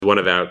One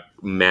of our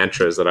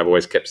mantras that I've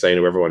always kept saying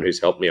to everyone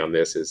who's helped me on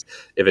this is,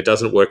 if it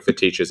doesn't work for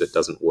teachers, it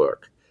doesn't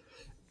work.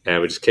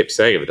 And we just keep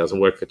saying, if it doesn't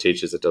work for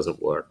teachers, it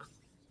doesn't work.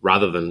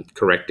 Rather than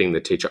correcting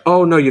the teacher,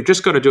 oh, no, you've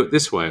just got to do it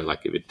this way.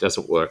 Like, if it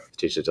doesn't work, the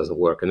teacher doesn't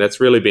work. And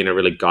that's really been a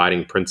really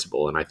guiding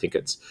principle. And I think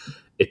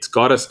it's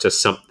got us to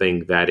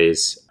something that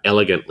is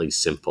elegantly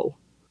simple.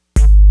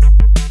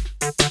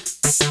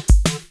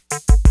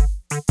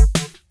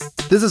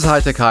 This is High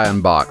Tech High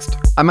Unboxed.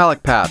 I'm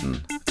Alec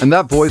Patton, and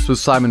that voice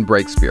was Simon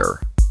Breakspear.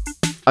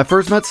 I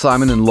first met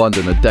Simon in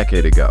London a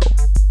decade ago.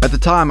 At the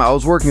time, I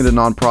was working at a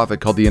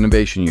nonprofit called the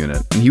Innovation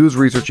Unit, and he was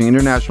researching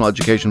international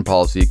education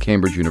policy at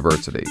Cambridge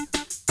University.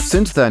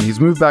 Since then, he's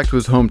moved back to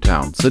his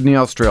hometown, Sydney,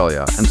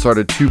 Australia, and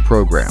started 2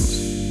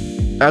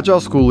 programs.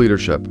 Agile School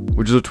Leadership,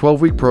 which is a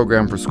 12-week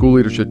program for school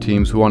leadership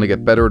teams who want to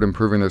get better at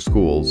improving their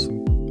schools,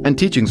 and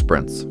Teaching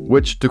Sprints,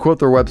 which, to quote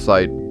their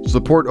website,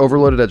 support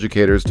overloaded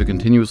educators to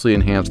continuously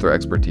enhance their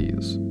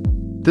expertise.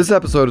 This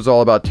episode is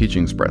all about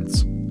Teaching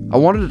Sprints. I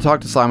wanted to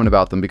talk to Simon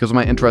about them because of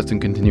my interest in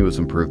continuous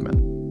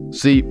improvement.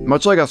 See,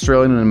 much like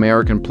Australian and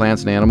American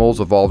plants and animals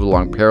evolved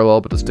along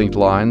parallel but distinct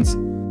lines,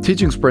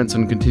 Teaching Sprints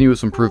and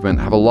continuous improvement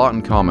have a lot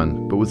in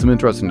common, but with some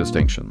interesting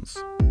distinctions.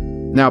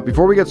 Now,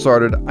 before we get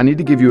started, I need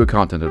to give you a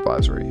content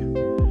advisory.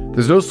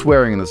 There's no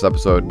swearing in this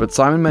episode, but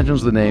Simon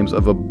mentions the names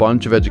of a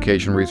bunch of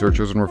education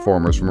researchers and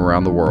reformers from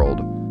around the world,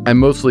 and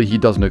mostly he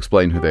doesn't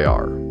explain who they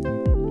are.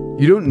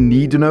 You don't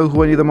need to know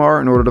who any of them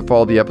are in order to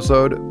follow the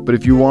episode, but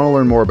if you want to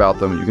learn more about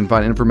them, you can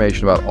find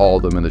information about all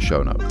of them in the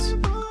show notes.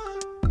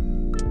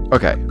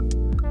 Okay,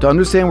 to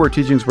understand where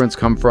Teaching Sprints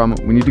come from,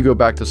 we need to go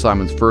back to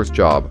Simon's first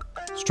job,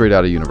 straight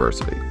out of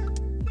university.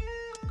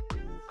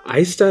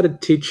 I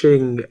started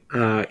teaching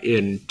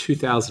in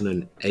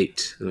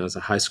 2008, and I was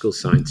a high school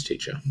science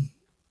teacher.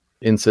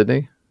 In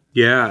Sydney?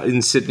 Yeah,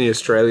 in Sydney,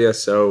 Australia.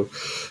 So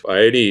I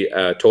only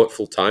taught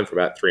full-time for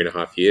about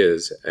 3.5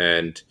 years,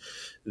 and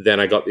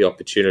then I got the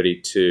opportunity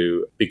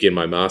to begin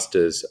my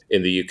master's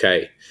in the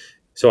UK.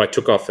 So I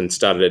took off and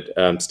started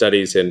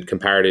studies in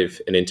comparative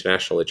and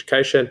international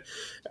education,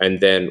 and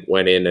then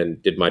went in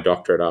and did my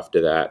doctorate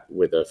after that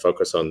with a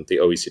focus on the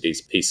OECD's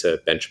PISA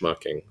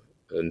benchmarking.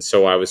 And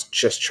so I was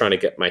just trying to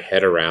get my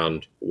head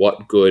around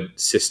what good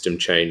system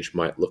change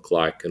might look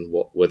like and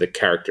what were the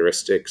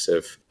characteristics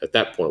of, at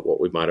that point,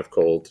 what we might have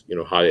called,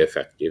 highly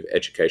effective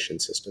education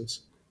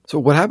systems. So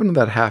what happened in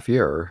that half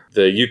year?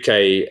 The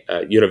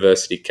UK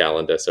university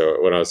calendar, so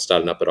when I was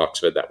starting up at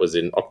Oxford, that was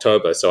in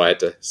October. So I had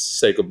to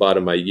say goodbye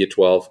to my year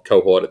 12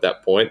 cohort at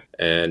that point.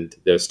 And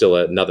there was still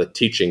another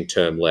teaching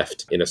term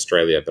left in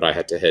Australia, but I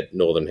had to head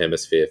Northern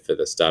Hemisphere for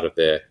the start of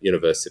their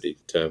university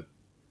term.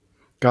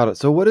 Got it.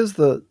 So what's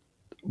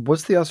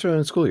the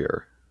Australian school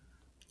year?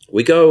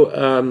 We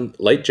go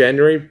late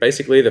January,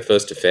 basically the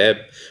 1st of Feb,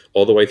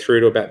 all the way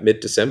through to about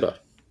mid-December.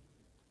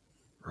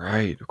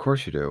 Right. Of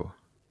course you do.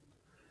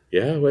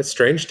 Yeah, we're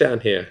strange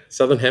down here.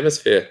 Southern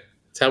Hemisphere.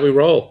 It's how we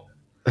roll.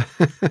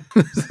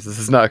 This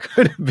is not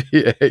going to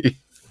be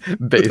a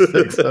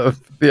basics of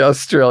the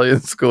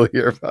Australian school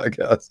year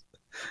podcast.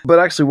 But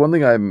actually, one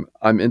thing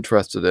I'm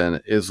interested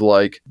in is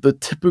like the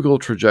typical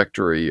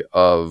trajectory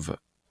of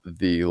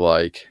the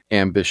like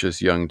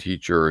ambitious young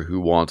teacher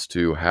who wants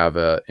to have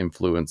an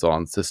influence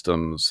on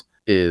systems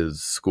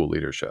is school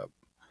leadership,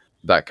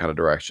 that kind of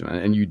direction.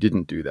 And you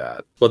didn't do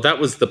that. Well, that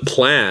was the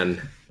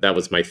plan. That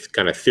was my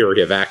kind of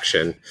theory of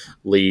action,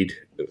 lead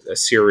a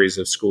series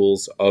of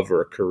schools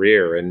over a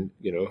career and,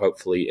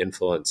 hopefully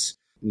influence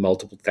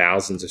multiple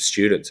thousands of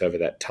students over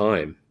that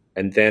time.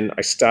 And then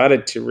I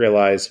started to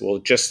realize, well,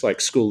 just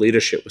like school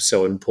leadership was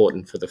so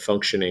important for the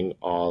functioning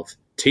of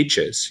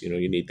teachers,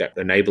 you need that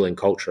enabling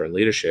culture and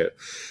leadership.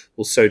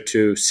 Well, so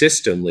too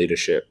system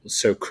leadership was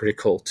so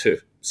critical to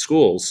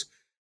schools.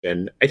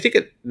 And I think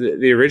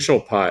the original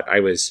part,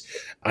 I was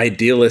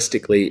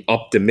idealistically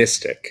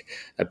optimistic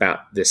about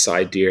this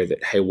idea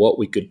that, hey, what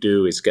we could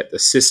do is get the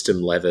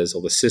system levers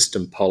or the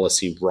system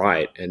policy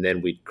right, and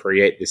then we'd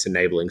create this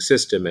enabling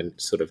system and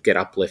sort of get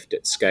uplift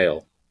at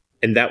scale.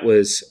 And that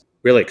was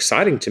really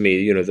exciting to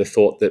me, the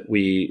thought that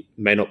we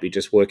may not be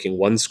just working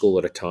one school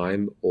at a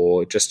time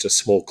or just a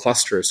small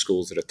cluster of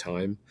schools at a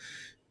time.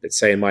 But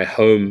say in my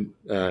home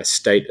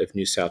state of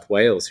New South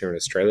Wales here in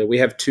Australia, we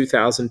have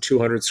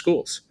 2,200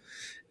 schools.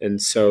 And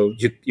so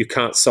you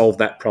can't solve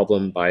that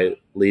problem by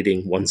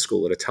leading one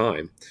school at a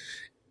time.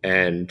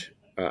 And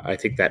I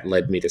think that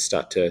led me to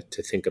start to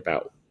think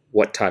about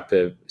what type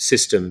of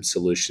system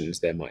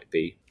solutions there might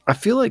be. I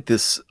feel like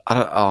this,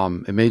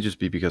 it may just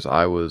be because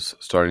I was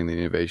starting the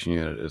Innovation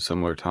Unit at a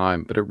similar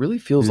time, but it really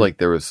feels like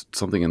there was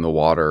something in the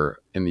water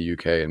in the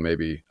UK and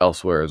maybe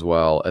elsewhere as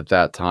well at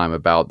that time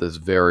about this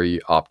very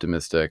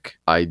optimistic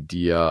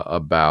idea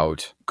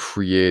about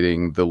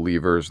creating the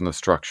levers and the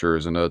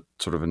structures in a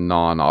sort of a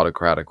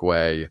non-autocratic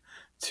way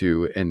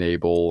to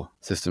enable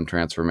system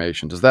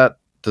transformation. Does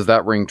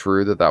that ring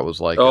true that was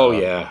like... Oh,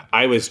 yeah.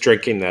 I was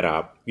drinking that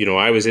up.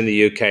 I was in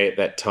the UK at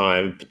that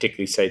time,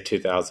 particularly, say,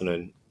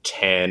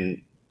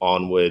 2010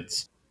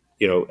 onwards.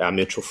 Our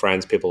mutual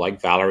friends, people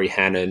like Valerie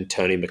Hannon,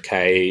 Tony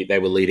McKay, they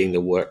were leading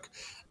the work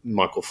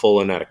Michael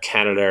Fullan out of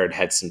Canada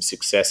had some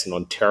success in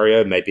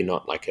Ontario, maybe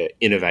not like an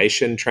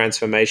innovation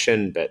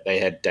transformation, but they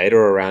had data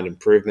around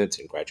improvements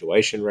in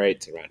graduation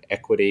rates, around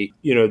equity.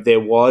 There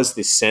was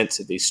this sense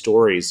of these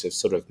stories of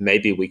sort of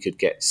maybe we could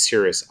get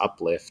serious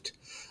uplift.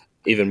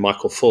 Even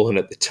Michael Fullan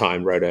at the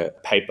time wrote a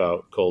paper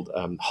called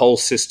Whole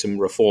System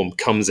Reform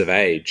Comes of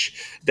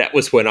Age. That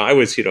was when I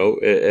was,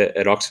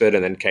 at Oxford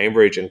and then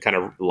Cambridge and kind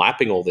of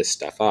lapping all this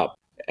stuff up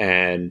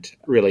and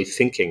really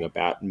thinking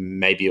about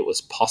maybe it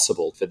was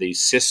possible for these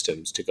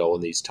systems to go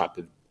on these type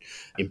of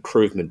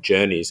improvement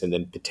journeys and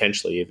then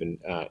potentially even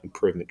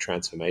improvement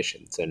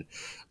transformations. And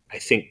I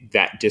think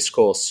that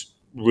discourse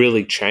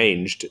really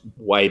changed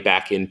way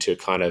back into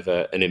kind of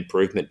an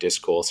improvement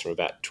discourse from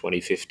about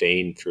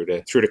 2015 through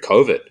to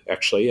COVID,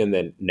 actually. And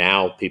then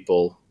now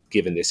people,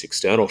 given this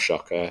external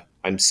shock,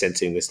 I'm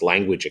sensing this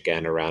language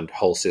again around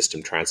whole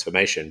system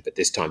transformation, but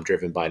this time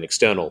driven by an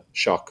external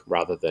shock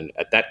rather than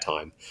at that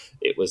time.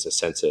 It was a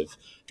sense of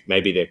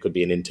maybe there could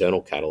be an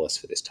internal catalyst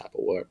for this type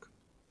of work.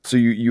 So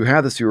you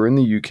had this, you were in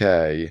the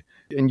UK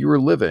and you were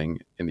living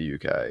in the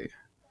UK.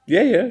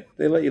 Yeah.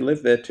 They let you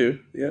live there too.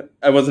 Yeah.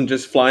 I wasn't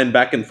just flying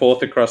back and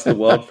forth across the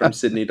world from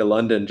Sydney to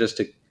London just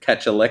to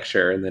catch a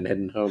lecture and then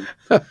heading home.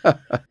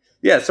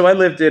 Yeah. So I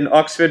lived in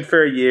Oxford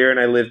for a year and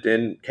I lived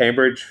in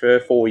Cambridge for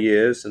 4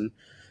 years. And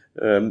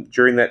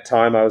during that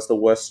time, I was the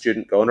worst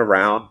student going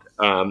around.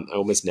 I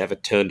almost never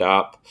turned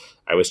up.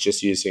 I was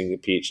just using the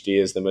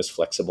PhD as the most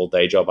flexible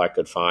day job I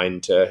could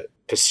find to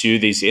pursue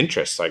these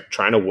interests, like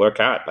trying to work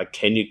out, like,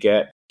 can you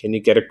get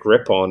a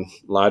grip on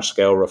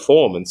large-scale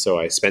reform? And so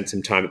I spent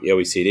some time at the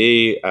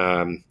OECD,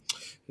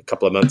 a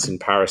couple of months in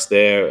Paris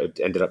there,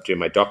 ended up doing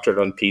my doctorate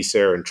on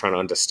PISA and trying to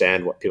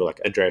understand what people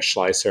like Andreas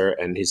Schleicher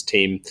and his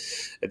team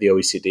at the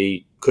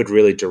OECD could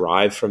really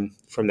derive from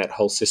that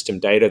whole system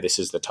data. This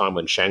is the time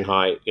when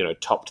Shanghai,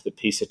 topped the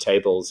PISA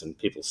tables and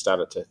people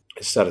started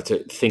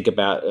to think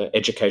about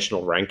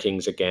educational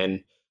rankings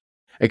again.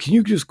 And can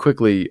you just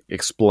quickly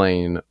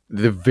explain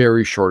the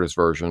very shortest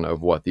version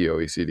of what the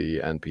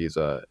OECD and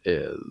PISA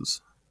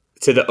is?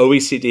 So the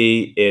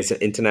OECD is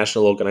an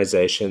international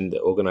organization, the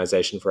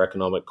Organization for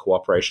Economic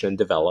Cooperation and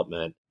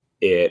Development.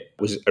 It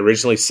was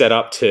originally set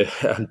up to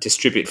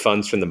distribute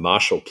funds from the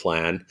Marshall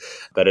Plan,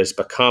 but has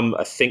become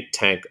a think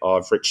tank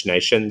of rich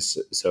nations.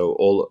 So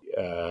all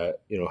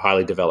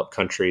highly developed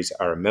countries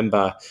are a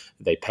member.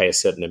 They pay a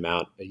certain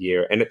amount a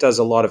year, and it does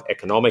a lot of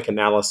economic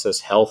analysis,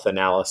 health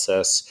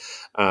analysis,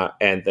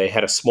 and they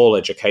had a small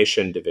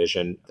education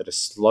division that has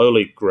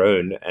slowly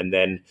grown, and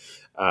then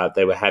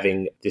they were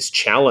having this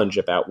challenge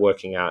about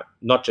working out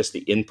not just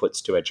the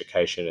inputs to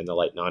education in the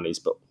late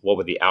 90s, but what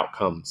were the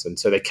outcomes. And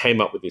so they came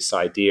up with this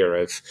idea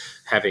of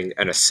having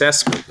an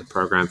assessment, the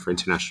Program for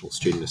International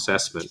Student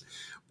Assessment,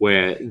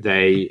 where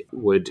they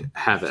would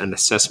have an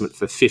assessment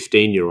for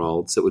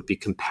 15-year-olds that would be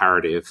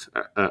comparative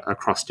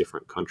across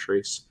different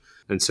countries.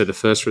 And so the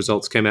first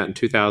results came out in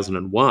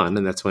 2001,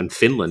 and that's when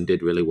Finland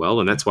did really well.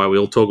 And that's why we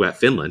all talk about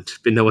Finland.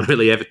 But no one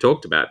really ever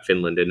talked about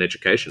Finland in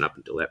education up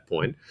until that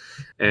point.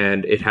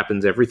 And it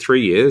happens every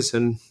 3 years,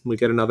 and we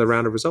get another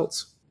round of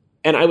results.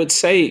 And I would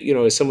say,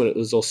 as someone that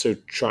was also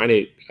trying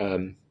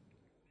to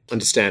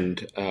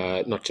understand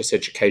not just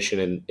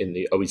education in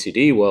the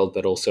OECD world,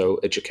 but also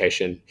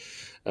education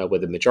where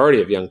the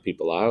majority of young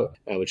people are,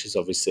 which is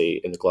obviously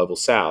in the global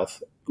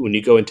south. When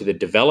you go into the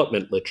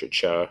development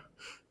literature,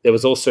 there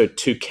was also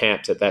two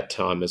camps at that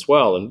time as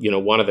well. And,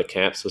 one of the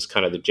camps was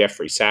kind of the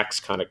Jeffrey Sachs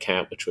kind of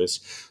camp, which was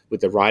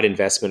with the right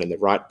investment in the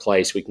right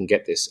place, we can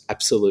get this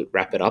absolute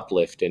rapid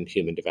uplift in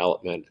human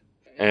development.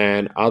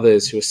 And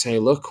others who are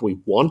saying, look, we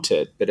want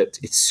it, but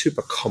it's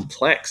super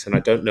complex. And I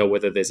don't know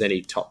whether there's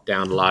any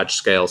top-down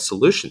large-scale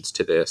solutions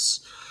to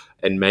this.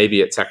 And maybe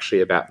it's actually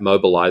about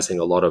mobilizing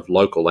a lot of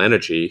local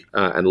energy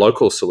and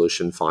local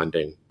solution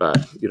finding,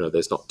 but,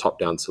 there's not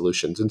top-down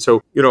solutions. And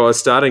so, I was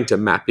starting to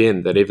map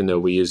in that even though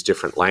we use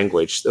different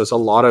language, there was a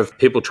lot of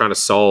people trying to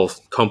solve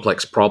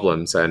complex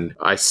problems. And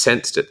I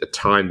sensed at the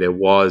time there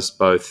was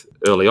both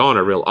early on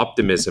a real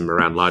optimism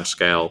around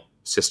large-scale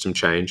system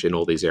change in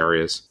all these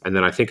areas. And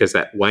then I think as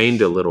that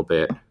waned a little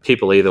bit,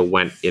 people either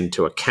went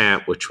into a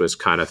camp which was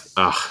kind of,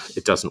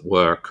 it doesn't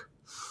work,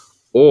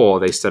 or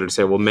they started to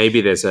say, well,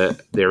 maybe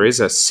there is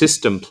a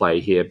system play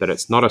here, but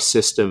it's not a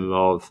system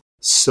of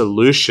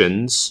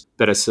solutions,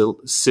 but a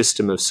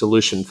system of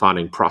solution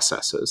finding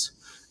processes.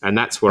 And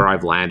that's where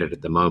I've landed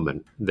at the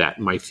moment, that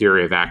my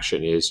theory of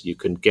action is you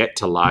can get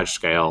to large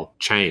scale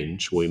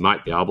change. We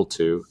might be able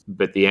to,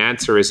 but the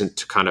answer isn't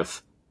to kind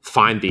of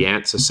find the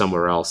answer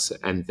somewhere else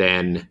and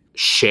then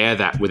share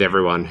that with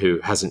everyone who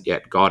hasn't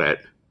yet got it,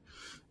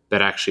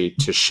 but actually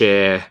to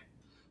share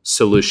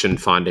solution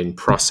finding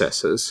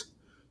processes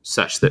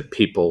such that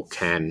people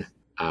can,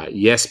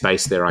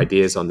 base their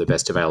ideas on the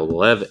best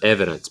available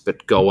evidence,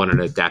 but go on an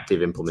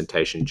adaptive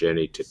implementation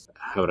journey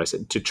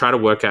to try to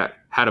work out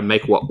how to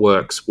make what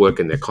works work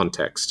in their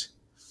context.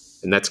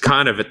 And that's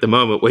kind of at the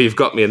moment where you've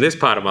got me in this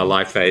part of my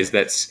life phase.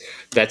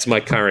 That's my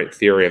current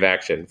theory of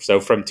action. So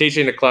from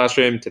teaching in the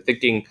classroom to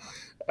thinking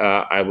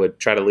I would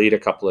try to lead a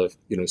couple of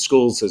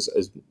schools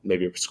as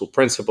maybe a school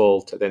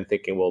principal, to then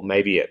thinking, well,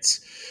 maybe it's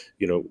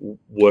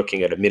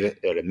working at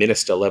a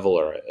minister level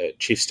or a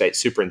chief state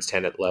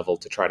superintendent level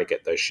to try to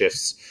get those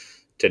shifts,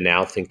 to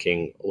now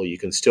thinking, well, you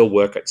can still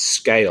work at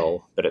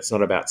scale, but it's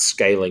not about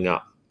scaling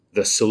up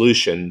the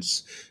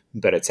solutions,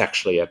 but it's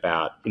actually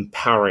about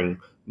empowering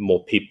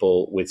more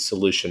people with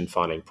solution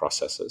finding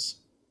processes.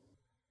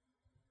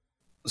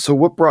 So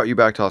what brought you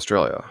back to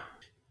Australia?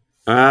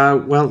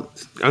 Well,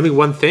 only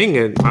one thing.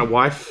 And my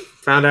wife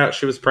found out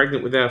she was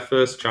pregnant with our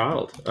first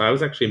child. I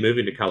was actually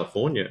moving to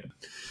California.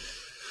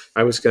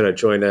 I was going to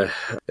join an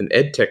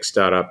ed tech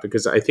startup,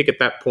 because I think at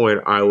that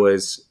point I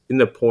was in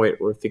the point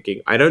where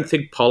thinking, I don't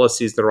think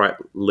policy is the right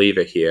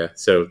lever here.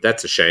 So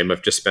that's a shame.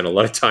 I've just spent a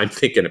lot of time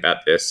thinking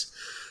about this.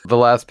 The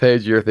last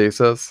page of your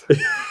thesis?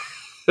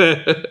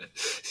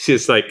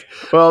 She's like,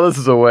 well, this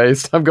is a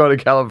waste. I'm going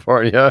to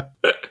California.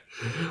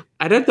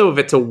 I don't know if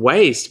it's a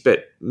waste,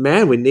 but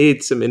man, we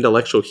need some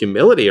intellectual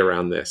humility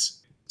around this.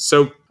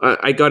 So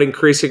I got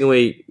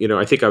increasingly,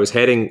 I think I was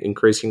heading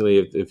increasingly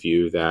of the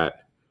view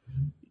that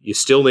you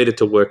still needed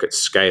to work at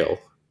scale.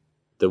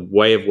 The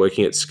way of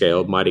working at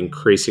scale might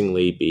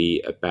increasingly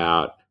be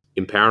about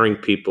empowering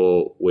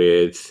people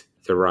with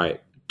the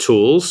right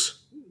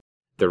tools,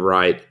 the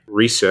right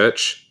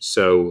research,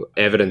 so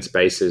evidence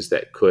bases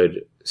that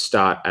could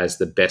start as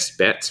the best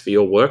bets for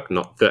your work,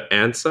 not the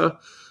answer,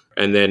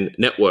 and then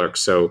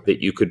networks so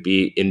that you could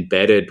be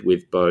embedded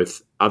with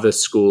both other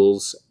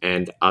schools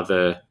and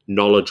other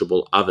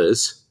knowledgeable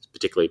others,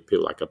 particularly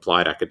people like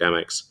applied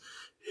academics,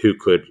 who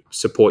could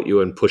support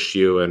you and push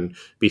you and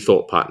be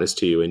thought partners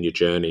to you in your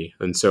journey.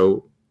 And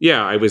so,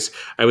 yeah, I was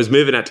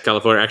moving out to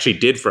California. I actually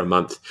did for a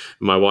month.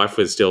 My wife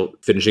was still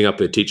finishing up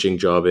her teaching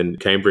job in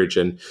Cambridge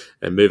and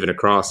moving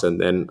across.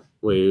 And then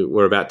we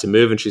were about to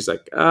move, and she's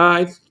like,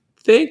 I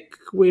think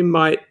we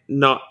might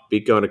not be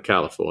going to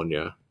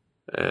California.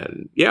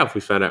 And yeah, we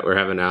found out we're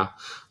having our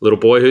little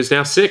boy who's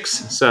now 6.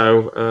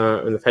 So,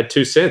 and I've had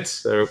 2 since.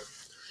 So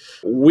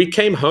we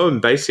came home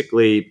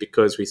basically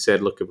because we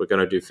said, look, if we're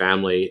going to do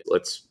family,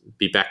 let's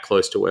be back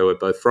close to where we're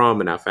both from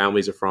and our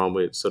families are from.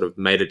 We sort of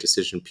made a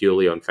decision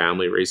purely on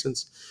family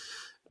reasons.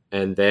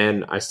 And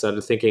then I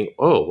started thinking,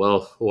 oh,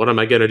 well, what am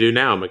I going to do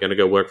now? Am I going to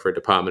go work for a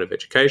Department of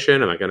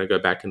Education? Am I going to go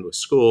back into a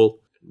school?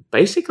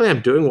 Basically,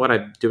 I'm doing what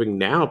I'm doing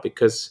now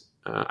because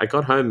I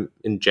got home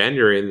in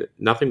January and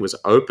nothing was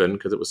open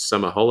because it was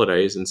summer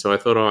holidays. And so I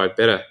thought, I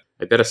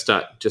better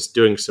start just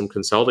doing some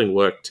consulting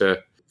work to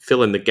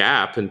fill in the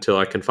gap until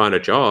I can find a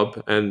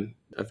job. And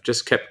I've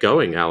just kept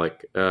going,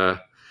 Alec.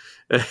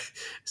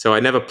 So I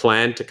never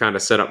planned to kind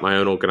of set up my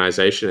own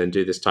organization and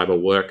do this type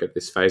of work at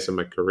this phase of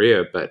my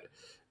career, but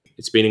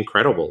it's been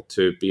incredible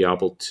to be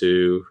able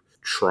to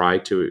try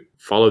to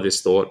follow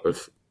this thought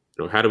of,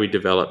 how do we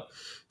develop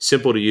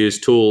simple to use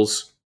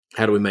tools?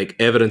 How do we make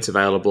evidence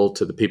available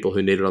to the people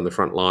who need it on the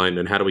front line?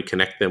 And how do we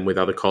connect them with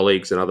other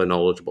colleagues and other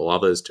knowledgeable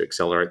others to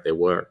accelerate their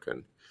work?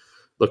 And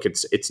look,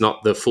 it's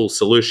not the full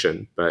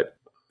solution, but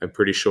I'm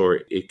pretty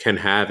sure it can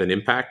have an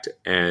impact.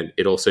 And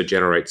it also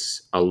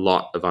generates a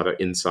lot of other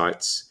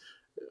insights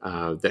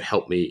that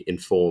help me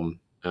inform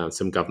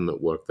some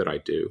government work that I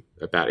do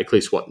about at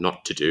least what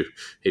not to do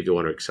if you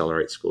want to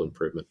accelerate school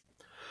improvement.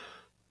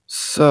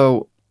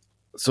 So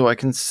I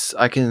can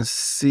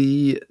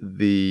see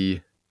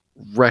the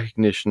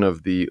recognition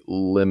of the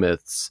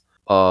limits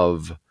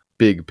of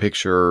big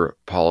picture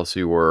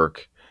policy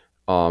work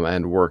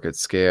and work at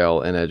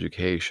scale in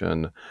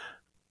education.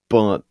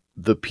 But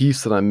the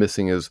piece that I'm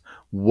missing is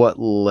what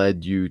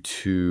led you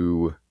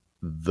to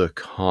the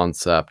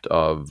concept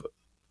of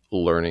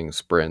learning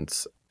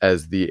sprints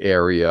as the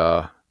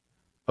area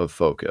of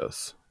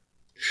focus.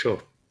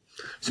 Sure.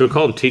 So we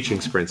call them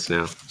teaching sprints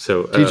now.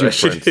 So teaching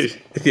sprints.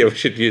 We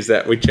should use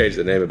that. We changed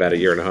the name about 1.5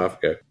 years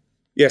ago.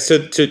 Yeah,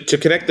 so to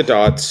connect the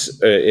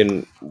dots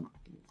in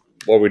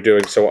what we're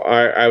doing, so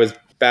I was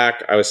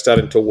back, I was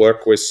starting to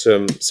work with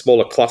some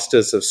smaller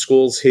clusters of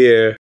schools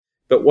here,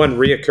 but one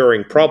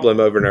reoccurring problem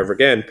over and over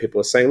again,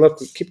 people are saying,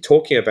 look, we keep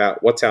talking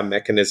about what's our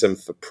mechanism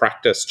for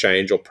practice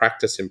change or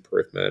practice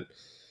improvement.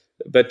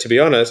 But to be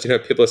honest,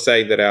 people are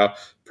saying that our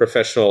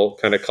professional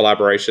kind of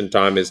collaboration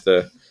time is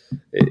the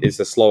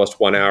slowest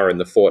 1 hour in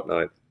the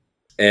fortnight.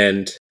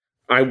 And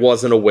I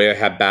wasn't aware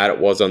how bad it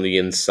was on the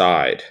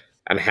inside,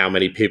 and how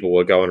many people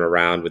were going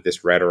around with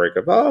this rhetoric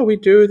of, oh, we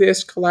do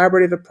this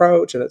collaborative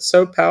approach and it's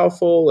so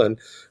powerful and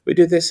we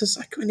do this. It's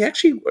like when you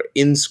actually were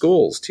in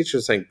schools,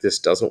 teachers are saying, this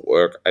doesn't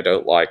work. I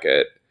don't like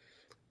it.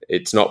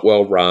 It's not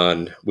well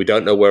run. We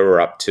don't know where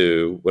we're up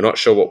to. We're not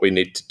sure what we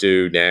need to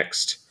do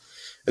next.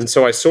 And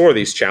so I saw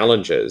these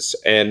challenges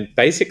and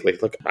basically,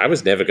 look, I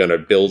was never going to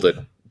build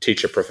a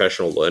teacher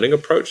professional learning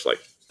approach. Like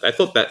I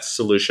thought that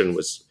solution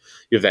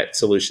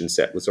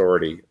set was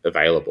already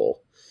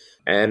available.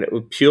 And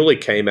it purely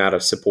came out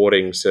of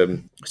supporting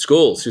some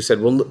schools who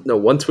said, well, no,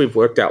 once we've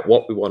worked out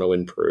what we want to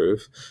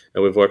improve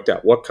and we've worked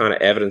out what kind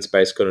of evidence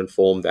base could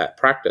inform that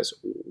practice,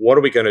 what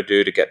are we going to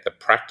do to get the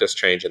practice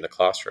change in the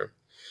classroom?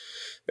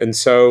 And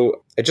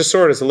so I just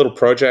saw it as a little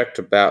project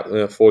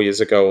about 4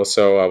 years ago or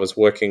so. I was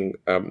working,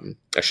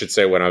 I should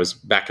say, when I was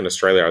back in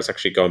Australia, I was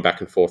actually going back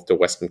and forth to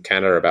Western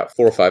Canada about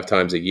 4 or 5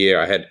 times a year.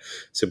 I had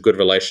some good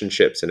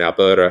relationships in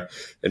Alberta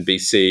and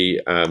BC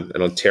and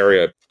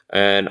Ontario.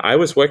 And I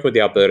was working with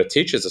the Alberta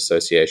Teachers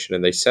Association,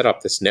 and they set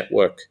up this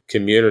network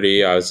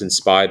community. I was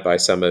inspired by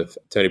some of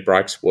Tony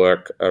Brike's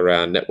work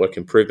around network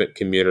improvement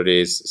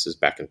communities. This was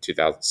back in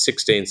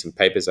 2016, some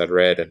papers I'd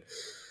read, and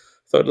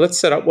thought, let's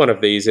set up one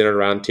of these in and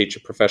around teacher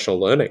professional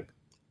learning.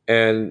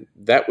 And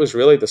that was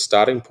really the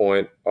starting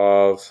point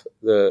of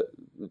the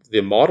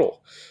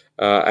model.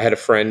 I had a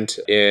friend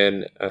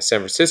in San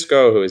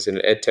Francisco who is in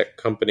an ed tech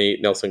company,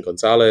 Nelson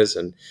Gonzalez,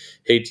 and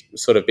he'd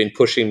sort of been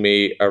pushing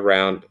me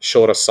around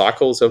shorter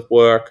cycles of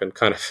work and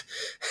kind of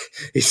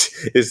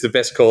is the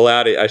best call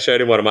out. I showed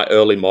him one of my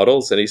early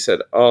models and he said,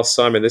 "Oh,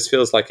 Simon, this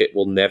feels like it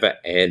will never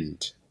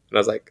end." And I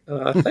was like,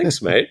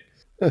 thanks, mate.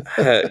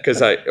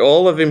 Because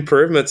all of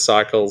improvement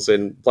cycles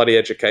in bloody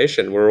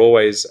education were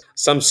always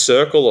some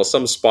circle or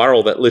some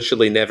spiral that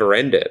literally never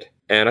ended.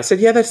 And I said,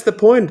 yeah, that's the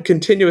point,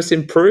 continuous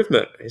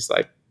improvement. He's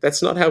like,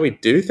 that's not how we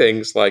do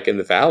things like in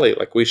the Valley.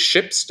 Like we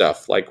ship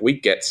stuff, like we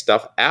get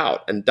stuff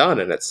out and done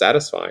and it's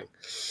satisfying.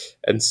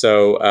 And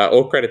so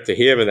all credit to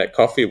him and that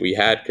coffee we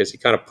had, because he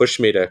kind of pushed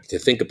me to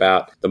think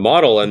about the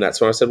model. And that's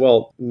when I said,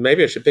 well,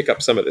 maybe I should pick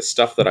up some of this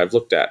stuff that I've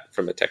looked at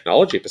from a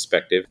technology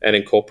perspective and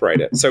incorporate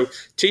it. So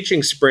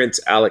teaching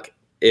sprints, Alec,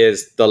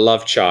 is the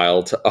love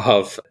child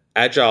of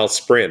agile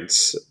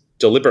sprints,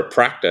 deliberate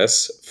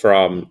practice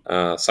from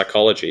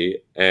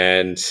psychology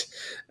and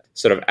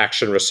sort of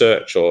action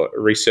research or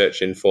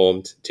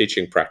research-informed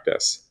teaching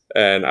practice.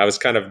 And I was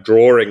kind of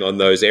drawing on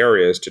those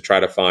areas to try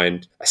to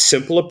find a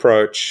simple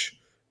approach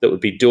that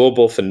would be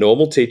doable for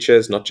normal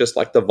teachers, not just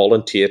like the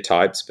volunteer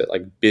types, but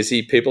like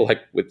busy people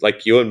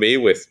like you and me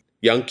with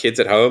young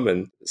kids at home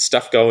and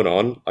stuff going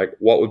on. Like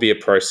what would be a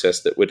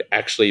process that would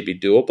actually be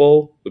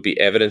doable, would be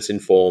evidence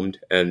informed,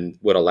 and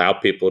would allow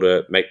people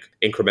to make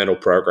incremental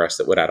progress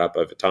that would add up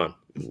over time.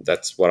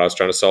 That's what I was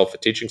trying to solve for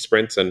teaching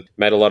sprints, and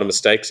made a lot of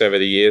mistakes over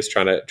the years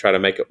trying to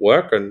make it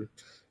work. And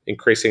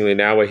increasingly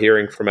now we're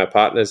hearing from our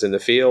partners in the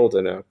field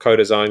and our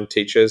co-design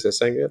teachers, they're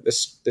saying, yeah,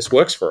 this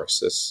works for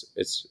us.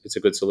 It's a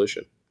good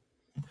solution.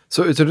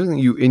 So it's interesting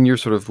you, in your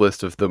sort of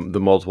list of the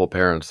multiple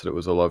parents that it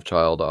was a love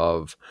child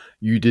of,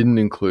 you didn't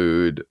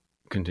include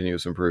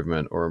continuous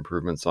improvement or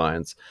improvement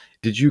science.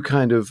 Did you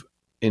kind of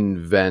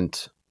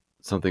invent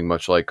something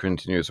much like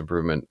continuous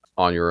improvement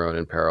on your own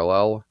in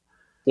parallel?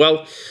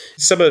 Well,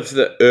 some of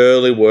the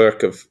early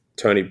work of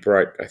Tony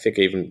Brike, I think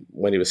even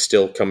when he was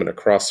still coming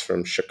across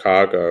from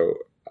Chicago,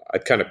 I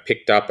kind of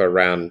picked up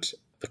around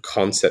the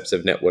concepts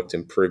of networked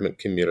improvement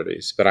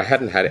communities, but I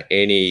hadn't had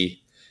any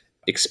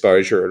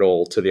exposure at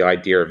all to the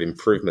idea of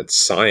improvement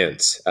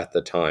science at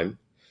the time.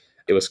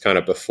 It was kind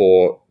of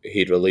before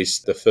he'd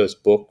released the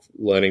first book,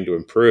 Learning to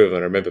Improve,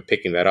 and I remember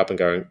picking that up and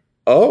going,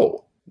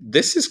 oh,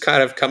 this is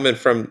kind of coming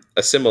from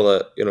a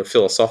similar,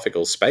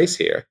 philosophical space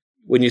here.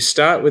 When you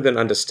start with an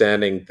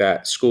understanding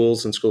that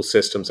schools and school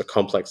systems are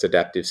complex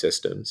adaptive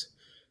systems,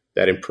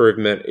 that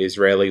improvement is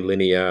rarely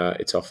linear,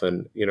 it's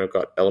often,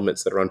 got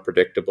elements that are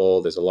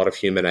unpredictable, there's a lot of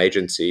human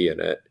agency in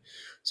it.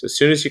 So as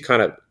soon as you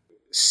kind of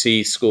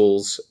see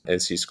schools and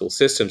see school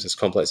systems as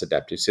complex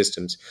adaptive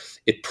systems,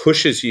 it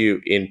pushes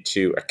you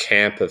into a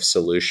camp of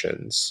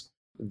solutions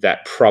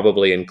that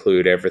probably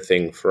include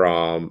everything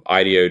from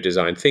IDEO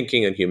design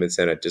thinking and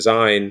human-centered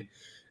design,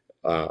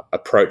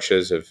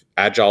 approaches of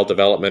agile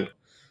development,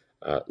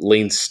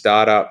 lean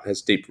startup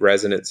has deep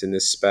resonance in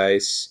this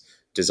space,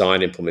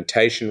 design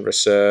implementation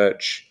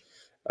research,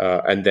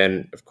 and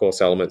then, of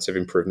course, elements of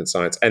improvement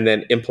science. And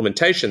then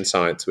implementation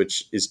science,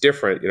 which is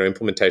different.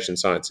 Implementation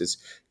science is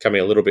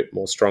coming a little bit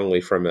more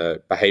strongly from a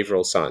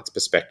behavioral science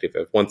perspective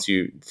of once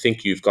you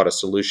think you've got a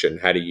solution,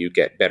 how do you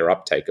get better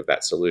uptake of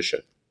that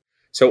solution?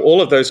 So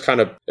all of those kind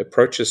of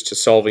approaches to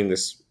solving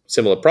this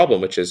similar problem,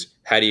 which is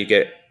how do you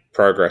get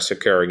progress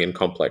occurring in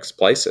complex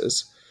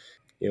places?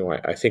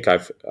 I think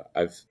I've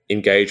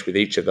engaged with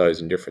each of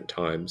those in different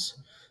times.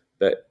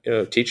 But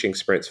teaching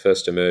sprints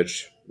first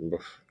emerged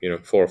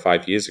 4 or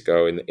 5 years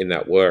ago in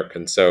that work.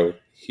 And so,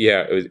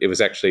 it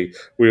was actually,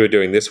 we were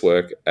doing this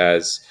work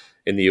as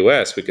in the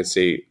US, we could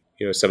see,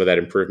 some of that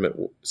improvement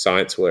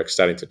science work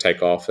starting to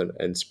take off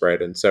and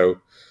spread. And so,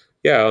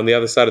 on the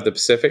other side of the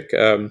Pacific,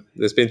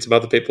 there's been some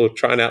other people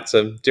trying out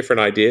some different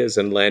ideas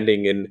and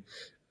landing in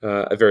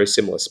a very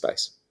similar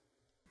space.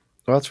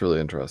 Well, that's really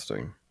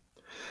interesting.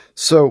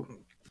 So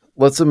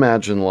let's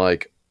imagine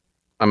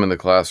I'm in the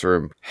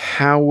classroom.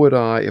 How would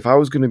I, if I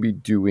was going to be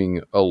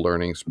doing a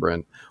learning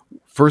sprint,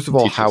 first of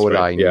all, how would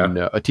I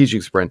know a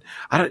teaching sprint?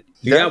 Well,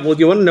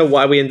 you want to know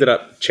why we ended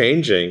up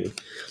changing.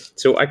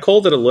 So I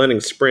called it a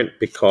learning sprint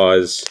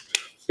because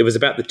it was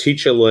about the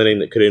teacher learning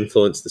that could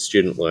influence the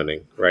student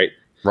learning, right?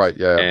 Right,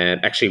 yeah.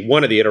 And actually,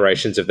 one of the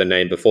iterations of the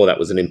name before that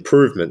was an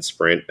improvement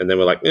sprint. And then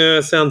we're like,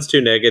 it sounds too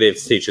negative.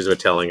 Teachers were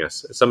telling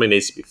us something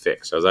needs to be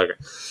fixed. So I was like,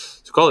 okay.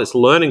 So call this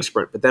learning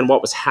sprint. But then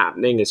what was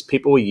happening is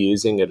people were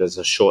using it as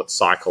a short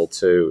cycle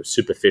to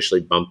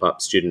superficially bump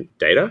up student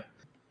data.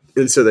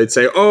 And so they'd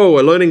say, oh,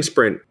 a learning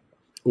sprint.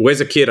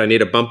 Where's a kid? I need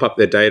to bump up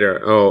their data.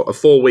 Oh, a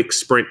 4-week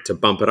sprint to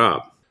bump it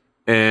up.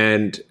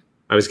 And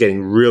I was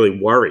getting really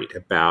worried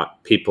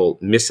about people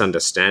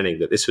misunderstanding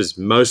that this was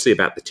mostly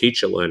about the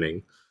teacher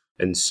learning.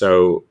 And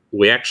so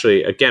we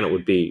actually, again, it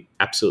would be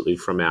absolutely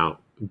from our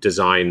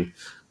design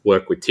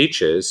work with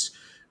teachers.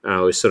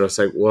 We sort of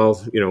say,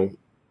 well,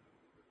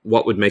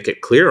 what would make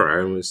it clearer?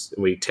 And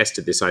we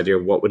tested this idea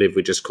of what would if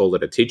we just called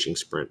it a teaching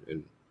sprint?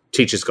 And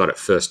teachers got it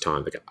first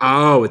time. They go,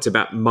 oh, it's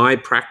about my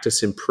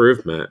practice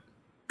improvement.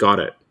 Got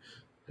it.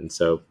 And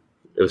so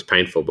it was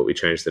painful, but we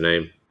changed the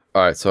name.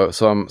 All right, so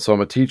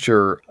I'm a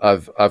teacher.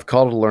 I've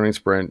called it a learning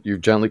sprint.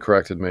 You've gently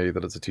corrected me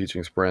that it's a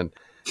teaching sprint.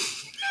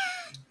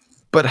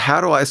 But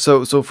how do I? So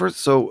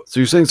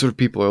you're saying sort of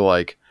people are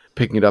like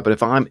picking it up,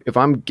 and if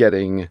I'm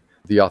getting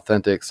the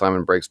authentic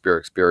Simon Breakspear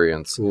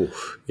experience,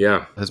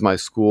 yeah. Has my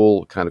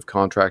school kind of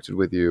contracted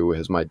with you?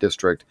 Has my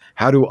district?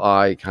 How do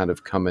I kind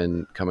of come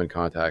in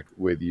contact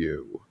with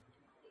you?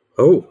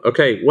 Oh,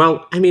 okay.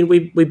 Well, I mean,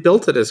 we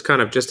built it as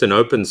kind of just an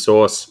open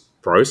source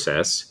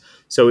process.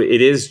 So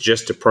it is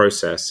just a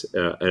process.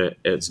 And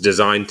it's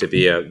designed to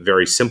be a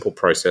very simple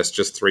process,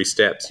 just 3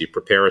 steps. You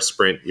prepare a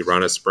sprint, you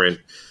run a sprint,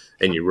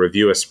 and you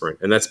review a sprint.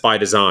 And that's by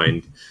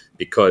design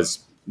because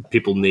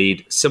people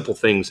need simple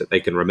things that they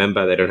can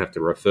remember. They don't have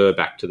to refer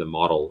back to the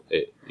model.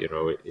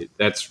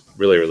 That's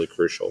really, really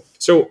crucial.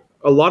 So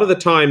a lot of the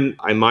time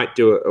I might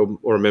do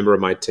or a member of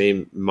my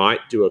team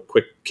might do a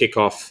quick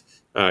kickoff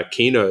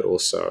keynote or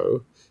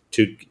so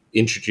to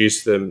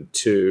introduce them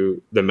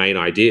to the main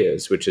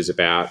ideas, which is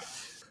about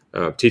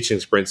teaching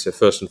sprints are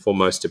first and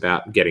foremost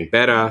about getting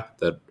better,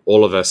 that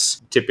all of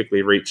us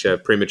typically reach a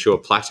premature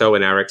plateau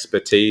in our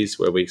expertise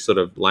where we sort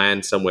of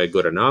land somewhere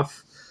good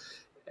enough.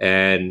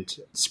 And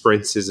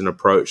sprints is an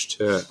approach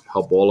to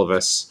help all of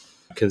us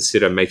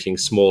consider making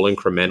small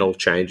incremental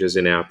changes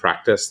in our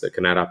practice that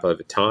can add up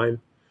over time.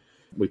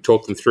 We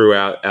talk them through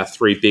our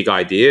 3 big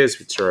ideas,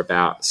 which are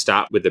about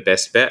start with the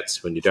best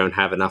bets. When you don't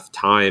have enough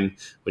time,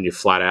 when you're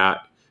flat out,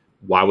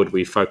 why would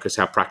we focus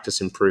our practice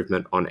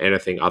improvement on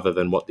anything other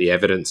than what the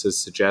evidence has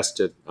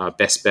suggested?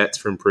 Best bets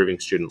for improving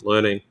student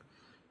learning.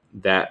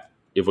 That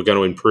if we're going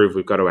to improve,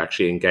 we've got to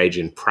actually engage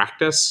in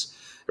practice,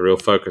 a real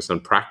focus on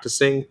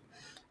practicing.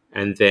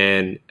 And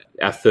then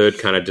our third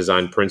kind of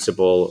design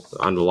principle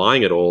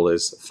underlying it all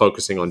is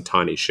focusing on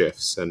tiny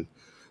shifts. And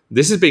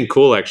this has been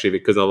cool, actually,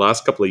 because in the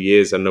last couple of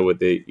years, I know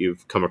whether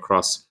you've come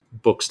across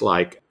books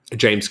like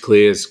James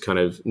Clear's kind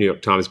of New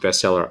York Times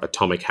bestseller,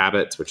 Atomic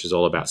Habits, which is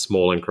all about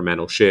small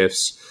incremental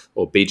shifts,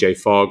 or BJ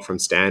Fogg from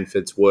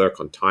Stanford's work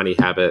on tiny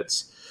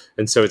habits.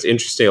 And so it's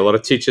interesting. A lot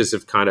of teachers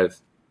have kind of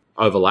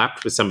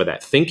overlapped with some of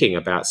that thinking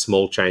about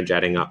small change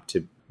adding up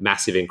to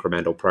massive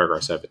incremental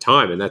progress over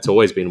time. And that's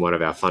always been one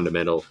of our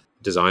fundamental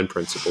design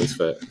principles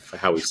for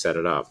how we set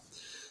it up.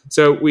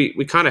 So we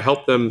kind of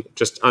help them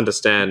just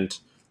understand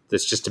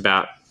that's just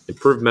about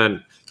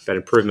improvement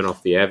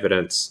off the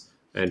evidence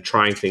and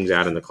trying things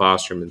out in the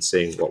classroom and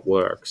seeing what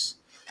works.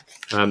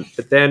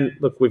 But then,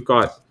 look, we've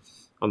got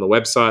on the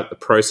website, the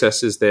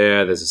process is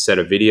there. There's a set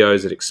of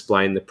videos that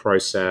explain the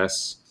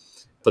process.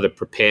 For the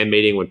prepare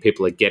meeting, when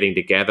people are getting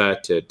together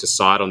to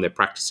decide on their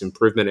practice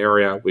improvement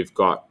area, we've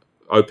got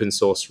open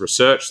source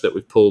research that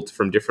we've pulled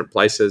from different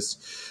places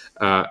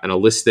and a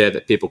list there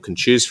that people can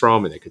choose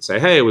from. And they could say,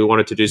 hey, we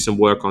wanted to do some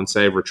work on,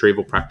 say,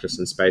 retrieval practice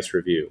and space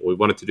review. Or we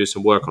wanted to do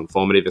some work on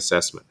formative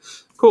assessment.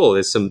 Cool,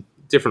 there's some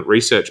different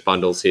research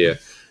bundles here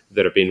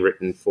that have been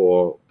written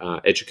for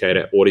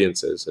educator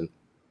audiences. And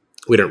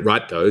we don't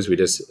write those. We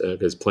just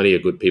there's plenty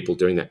of good people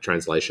doing that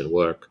translation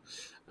work.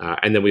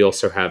 And then we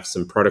also have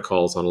some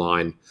protocols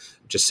online,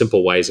 just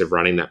simple ways of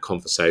running that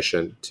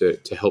conversation to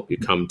help you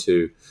come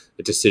to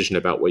a decision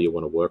about where you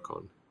want to work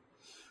on.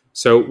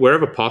 So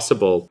wherever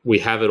possible, we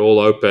have it all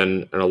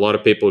open, and a lot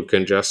of people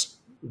can just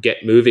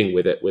get moving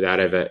with it without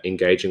ever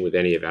engaging with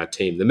any of our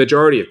team. The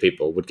majority of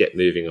people would get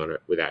moving on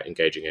it without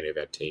engaging any of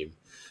our team.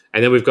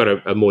 And then we've got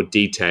a more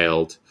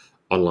detailed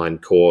online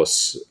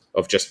course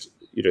of just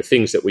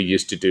things that we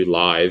used to do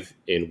live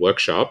in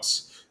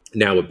workshops.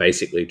 Now we're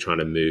basically trying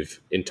to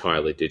move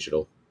entirely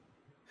digital.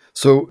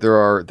 So there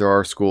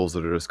are schools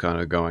that are just kind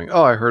of going,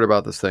 oh, I heard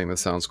about this thing that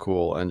sounds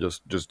cool, and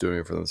just doing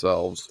it for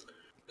themselves.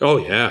 Oh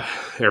yeah,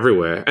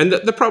 everywhere. And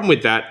the problem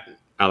with that,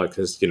 Alec,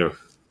 is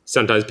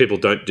sometimes people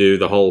don't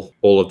do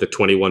all of the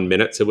 21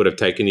 minutes it would have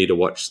taken you to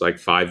watch like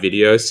 5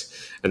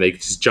 videos, and they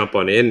just jump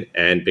on in,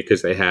 and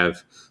because they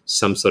have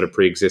some sort of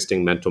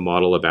pre-existing mental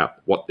model about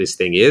what this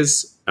thing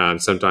is,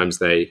 sometimes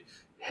they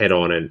head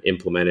on and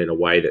implement in a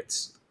way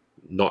that's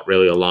not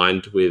really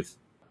aligned with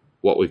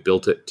what we've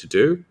built it to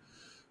do.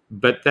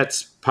 But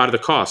that's part of the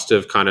cost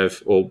of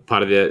or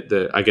part of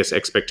the I guess,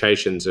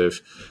 expectations of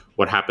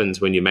what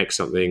happens when you make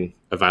something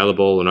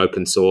available and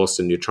open source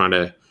and you're trying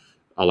to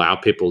allow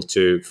people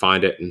to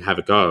find it and have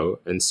a go.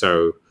 And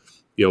so,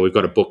 we've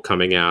got a book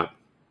coming out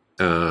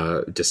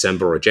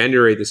December or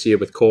January this year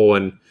with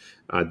Corwin.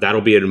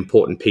 That'll be an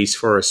important piece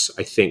for us,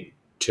 I think,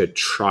 to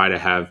try to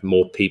have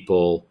more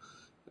people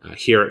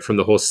hear it from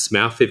the horse's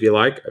mouth, if you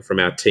like, from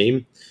our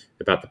team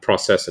about the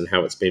process and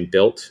how it's been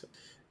built.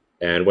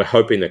 And we're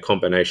hoping the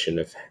combination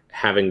of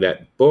having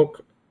that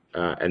book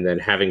and then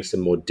having some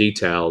more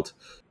detailed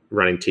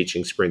running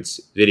teaching sprints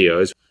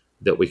videos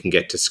that we can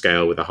get to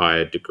scale with a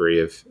higher degree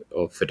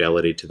of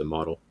fidelity to the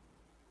model.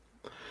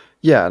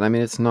 Yeah, and I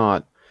mean, it's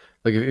not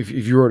like if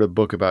you wrote a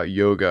book about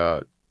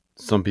yoga,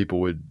 some people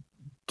would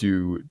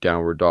do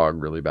downward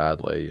dog really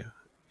badly.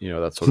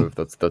 That's sort of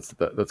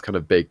that's kind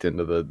of baked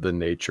into the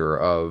nature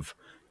of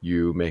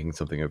you making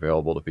something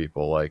available to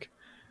people. Like,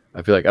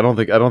 I feel like I don't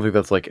think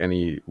that's like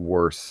any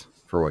worse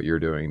for what you're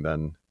doing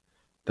than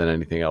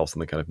anything else in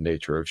the kind of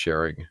nature of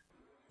sharing.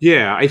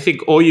 Yeah, I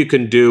think all you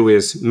can do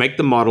is make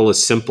the model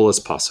as simple as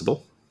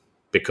possible,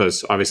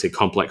 because obviously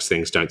complex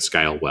things don't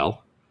scale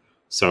well.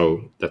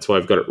 So that's why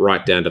I've got it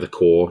right down to the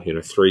core,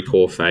 3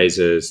 core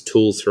phases,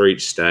 tools for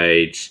each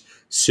stage,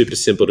 super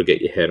simple to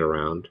get your head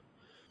around.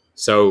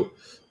 So,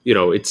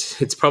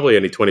 it's probably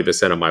only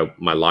 20% of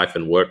my life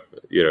and work,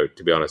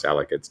 to be honest,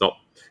 Alec. It's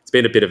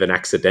been a bit of an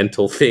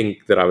accidental thing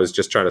that I was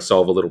just trying to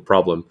solve a little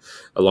problem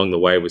along the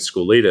way with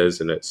school leaders,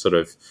 and it sort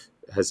of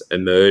has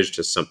emerged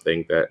as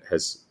something that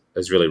has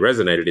really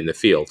resonated in the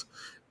field.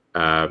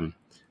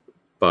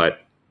 But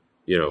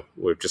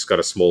we've just got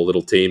a small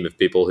little team of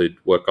people who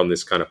work on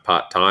this kind of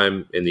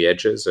part-time in the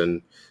edges,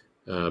 and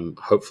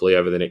hopefully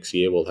over the next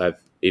year we'll have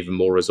even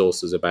more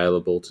resources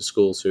available to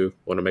schools who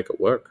want to make it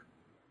work.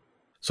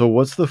 So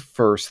what's the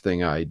first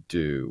thing I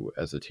do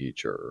as a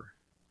teacher?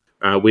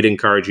 We'd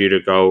encourage you to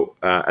go,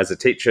 as a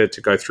teacher,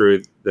 to go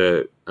through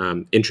the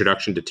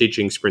Introduction to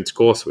Teaching Sprints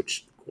course,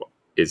 which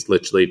is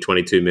literally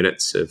 22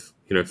 minutes of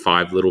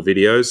 5 little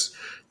videos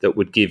that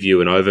would give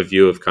you an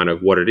overview of kind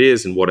of what it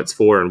is and what it's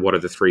for and what are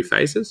the 3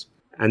 phases.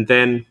 And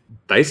then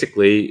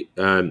basically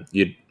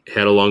you'd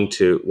head along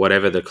to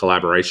whatever the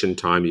collaboration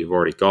time you've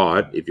already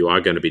got, if you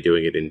are going to be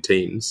doing it in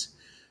teams.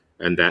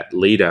 And that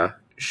leader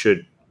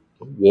should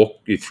walk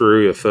you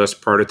through your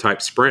first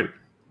prototype sprint,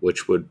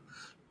 which would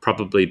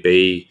probably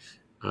be,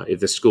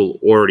 if the school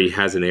already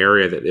has an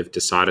area that they've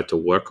decided to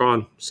work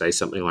on, say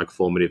something like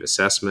formative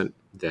assessment,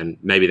 then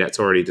maybe that's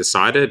already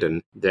decided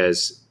and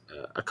there's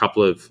a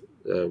couple of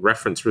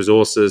reference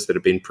resources that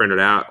have been printed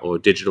out or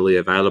digitally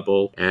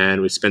available.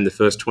 And we spend the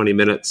first 20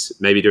 minutes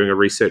maybe doing a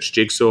research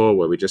jigsaw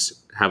where we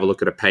just have a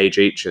look at a page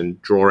each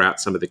and draw out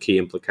some of the key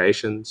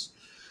implications.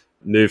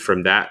 Move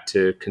from that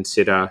to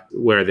consider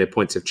where are there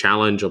points of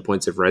challenge or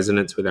points of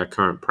resonance with our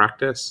current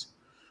practice.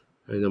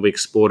 And then we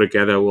explore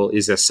together, well,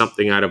 is there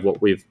something out of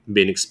what we've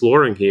been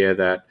exploring here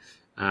that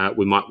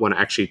we might want to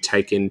actually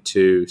take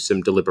into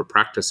some deliberate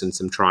practice and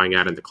some trying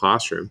out in the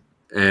classroom?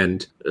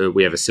 And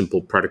we have a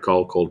simple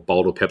protocol called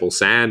boulder, pebble,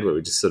 sand, where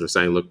we're just sort of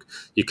saying, look,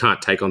 you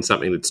can't take on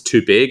something that's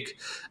too big.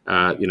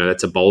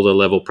 That's a boulder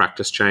level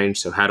practice change.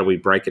 So how do we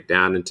break it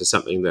down into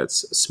something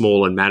that's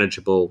small and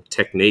manageable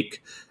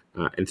technique?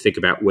 And think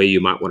about where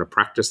you might want to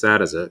practice that.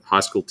 As a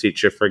high school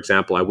teacher, for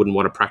example, I wouldn't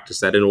want to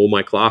practice that in all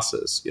my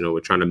classes. We're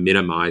trying to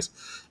minimize,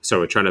 so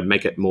we're trying to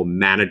make it more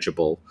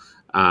manageable.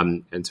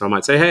 And so I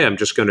might say, hey, I'm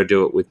just going to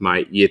do it with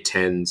my year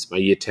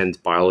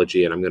 10s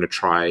biology, and I'm going to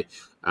try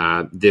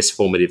this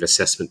formative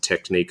assessment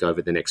technique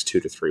over the next 2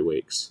 to 3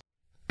 weeks.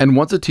 And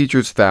once a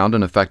teacher's found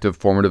an effective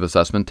formative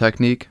assessment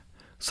technique,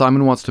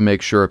 Simon wants to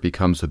make sure it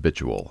becomes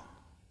habitual.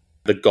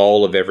 The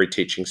goal of every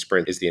teaching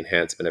sprint is the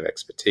enhancement of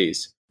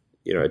expertise.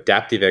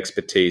 Adaptive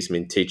expertise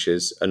means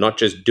teachers are not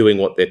just doing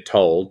what they're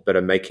told, but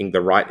are making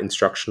the right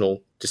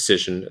instructional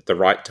decision at the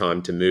right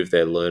time to move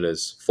their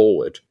learners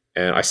forward.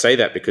 And I say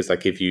that because,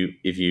 if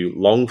you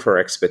long for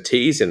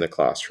expertise in the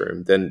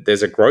classroom, then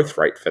there's a growth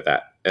rate for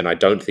that. And I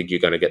don't think you're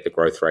going to get the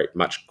growth rate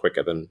much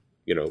quicker than,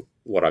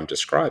 what I'm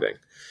describing.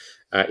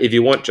 If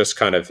you want just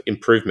kind of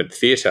improvement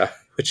theater,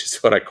 which is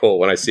what I call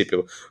when I see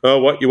people, oh,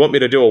 what, you want me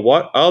to do a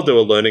what? I'll do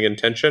a learning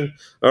intention.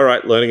 All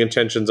right, learning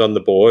intentions on the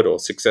board or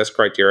success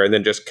criteria, and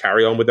then just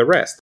carry on with the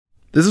rest.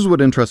 This is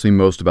what interests me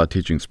most about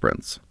teaching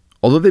sprints.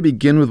 Although they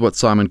begin with what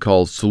Simon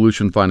calls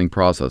solution-finding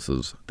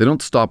processes, they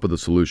don't stop with a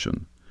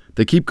solution.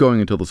 They keep going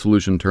until the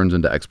solution turns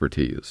into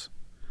expertise.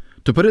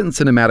 To put it in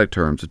cinematic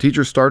terms, a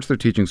teacher starts their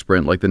teaching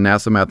sprint like the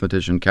NASA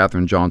mathematician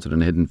Katherine Johnson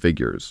in Hidden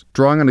Figures,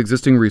 drawing on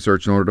existing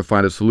research in order to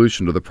find a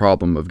solution to the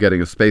problem of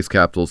getting a space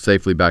capsule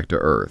safely back to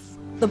Earth.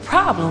 The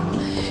problem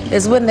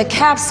is when the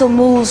capsule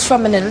moves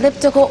from an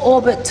elliptical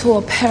orbit to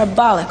a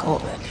parabolic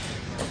orbit.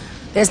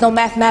 There's no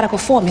mathematical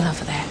formula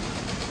for that.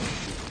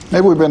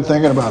 Maybe we've been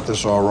thinking about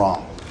this all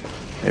wrong.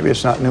 Maybe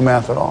it's not new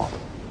math at all.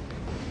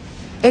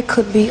 It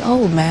could be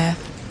old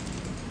math.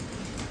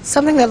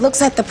 Something that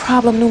looks at the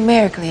problem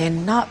numerically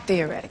and not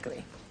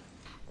theoretically.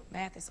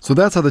 So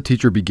that's how the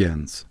teacher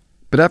begins.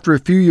 But after a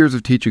few years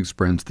of teaching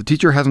sprints, the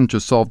teacher hasn't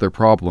just solved their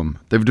problem,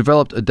 they've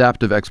developed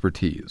adaptive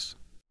expertise.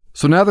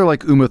 So now they're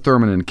like Uma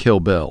Thurman in Kill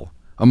Bill,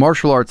 a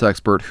martial arts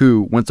expert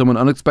who, when someone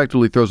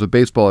unexpectedly throws a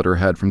baseball at her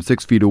head from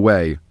 6 feet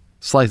away,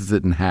 slices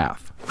it in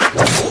half.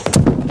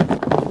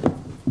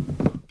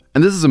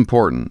 And this is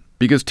important,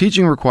 because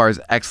teaching requires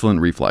excellent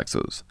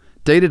reflexes.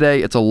 Day to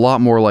day, it's a lot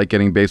more like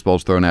getting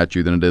baseballs thrown at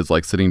you than it is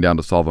like sitting down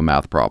to solve a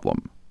math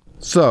problem.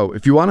 So,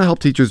 if you want to help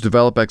teachers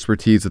develop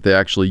expertise that they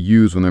actually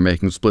use when they're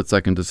making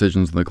split-second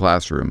decisions in the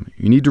classroom,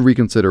 you need to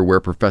reconsider where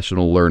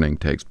professional learning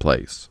takes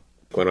place.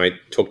 When I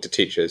talk to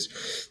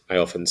teachers, I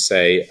often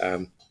say,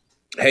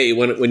 hey,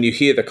 when you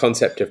hear the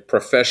concept of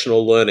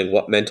professional learning,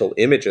 what mental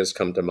images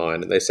come to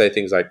mind? And they say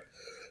things like,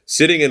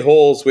 sitting in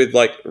halls with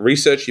like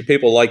researchy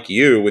people like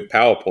you with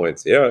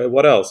PowerPoints. Yeah,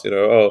 what else?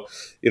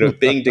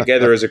 Being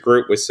together as a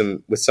group with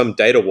some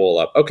data wall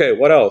up. Okay,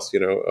 what else?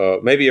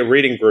 Maybe a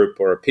reading group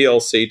or a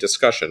PLC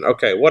discussion.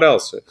 Okay, what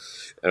else?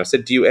 And I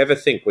said, do you ever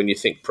think, when you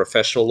think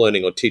professional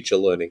learning or teacher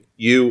learning,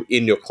 you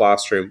in your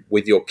classroom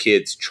with your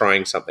kids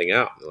trying something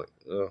out? And they're like,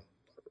 oh,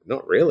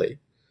 not really.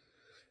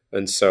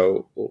 And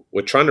so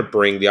we're trying to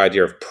bring the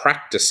idea of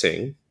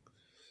practicing.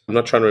 I'm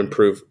not trying to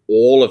improve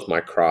all of my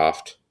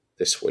craft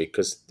this week,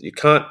 because you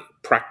can't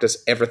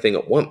practice everything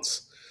at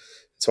once.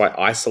 So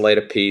I isolate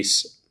a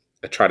piece,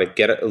 I try to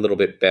get it a little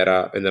bit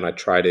better, and then I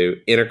try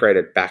to integrate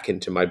it back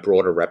into my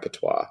broader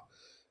repertoire,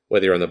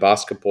 whether you're on the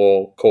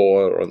basketball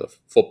court or on the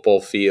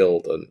football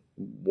field and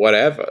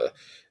whatever.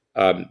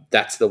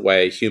 That's the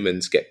way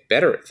humans get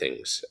better at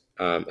things.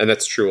 And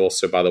that's true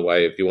also, by the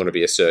way, if you want to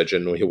be a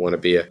surgeon or you want to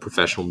be a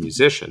professional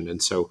musician.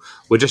 And so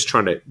we're just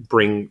trying to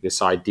bring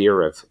this idea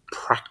of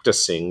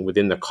practicing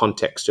within the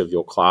context of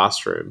your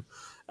classroom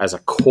as a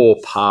core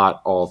part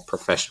of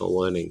professional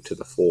learning to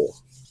the fore.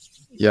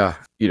 Yeah.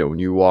 When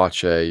you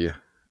watch a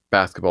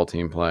basketball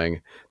team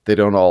playing, they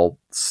don't all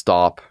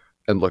stop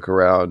and look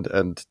around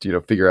and,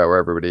 figure out where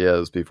everybody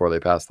is before they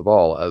pass the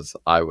ball, as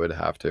I would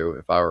have to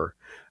if I were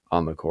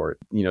on the court.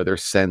 Their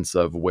sense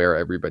of where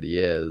everybody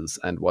is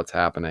and what's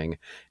happening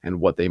and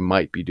what they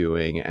might be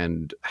doing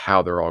and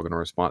how they're all going to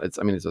respond.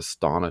 It's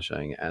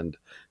astonishing. And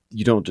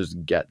you don't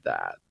just get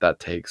that. That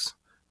takes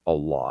a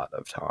lot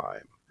of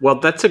time. Well,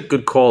 that's a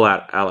good call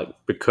out, Alec,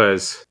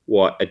 because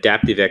what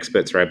adaptive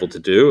experts are able to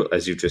do,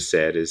 as you just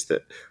said, is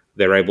that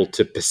they're able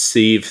to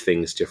perceive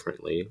things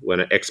differently.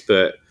 When an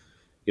expert,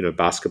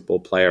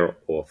 basketball player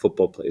or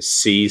football player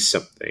sees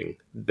something,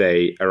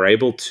 they are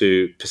able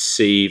to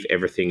perceive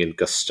everything in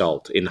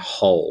gestalt, in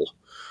whole.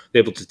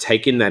 They're able to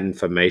take in that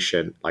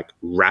information like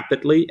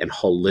rapidly and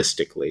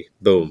holistically.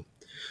 Boom.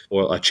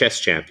 Or a chess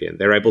champion,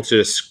 they're able to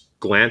just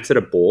glance at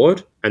a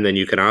board and then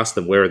you can ask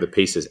them, where are the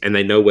pieces? And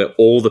they know where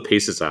all the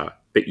pieces are.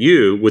 But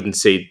you wouldn't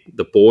see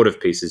the board of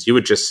pieces. You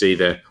would just see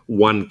the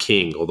one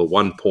king or the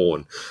one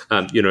pawn.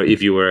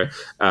 If you were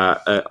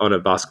on a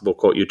basketball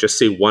court, you'd just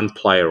see one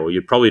player, or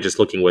you're probably just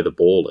looking where the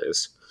ball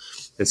is.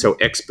 And so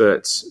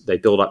experts, they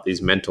build up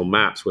these mental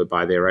maps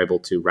whereby they're able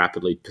to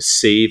rapidly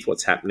perceive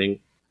what's happening,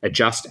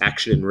 adjust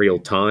action in real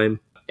time.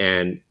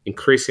 And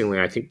increasingly,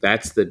 I think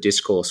that's the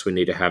discourse we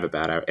need to have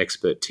about our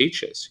expert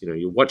teachers.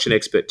 You watch an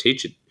expert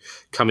teacher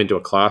come into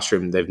a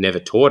classroom they've never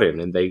taught in,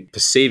 and they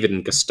perceive it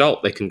in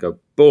gestalt. They can go,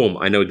 boom,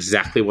 I know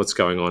exactly what's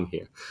going on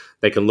here.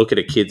 They can look at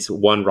a kid's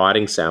one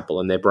writing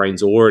sample and their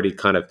brain's already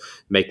kind of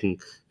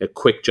making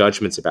quick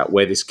judgments about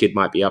where this kid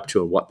might be up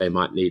to and what they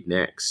might need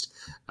next.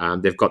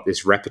 They've got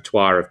this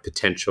repertoire of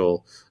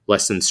potential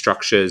lesson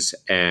structures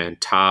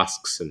and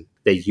tasks, and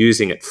they're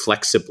using it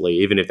flexibly.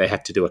 Even if they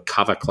have to do a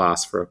cover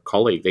class for a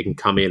colleague, they can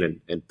come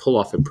in and pull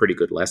off a pretty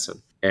good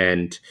lesson.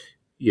 And,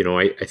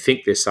 I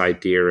think this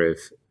idea of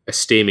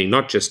esteeming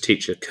not just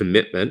teacher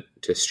commitment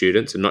to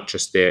students and not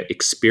just their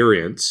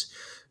experience,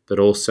 but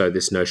also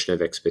this notion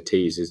of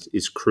expertise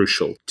is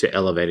crucial to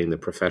elevating the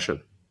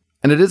profession.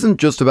 And it isn't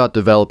just about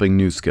developing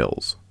new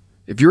skills.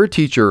 If you're a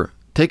teacher,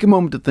 take a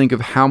moment to think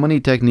of how many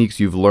techniques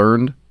you've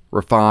learned,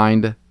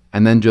 refined,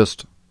 and then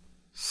just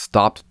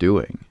stopped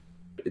doing.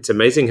 It's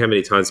amazing how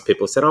many times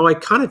people said, I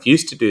kind of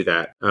used to do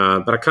that,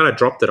 but I kind of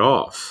dropped it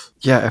off.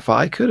 Yeah, if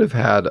I could have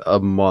had a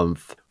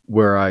month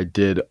where I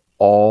did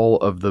all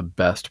of the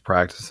best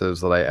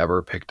practices that I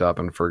ever picked up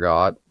and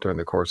forgot during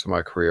the course of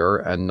my career,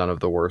 and none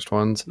of the worst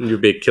ones.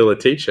 You'd be a killer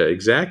teacher.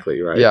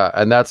 Exactly, right? Yeah,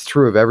 and that's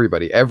true of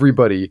everybody.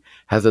 Everybody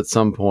has at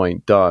some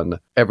point done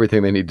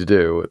everything they need to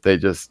do. They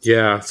just...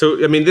 Yeah, so,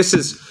 this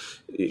is...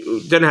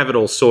 Don't have it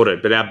all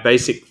sorted, but our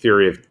basic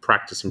theory of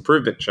practice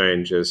improvement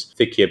change is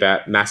thinking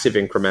about massive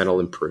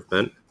incremental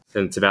improvement.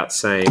 And it's about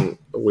saying,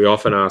 we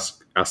often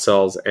ask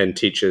ourselves and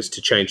teachers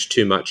to change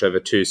too much over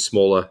too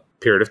smaller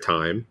period of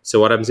time. So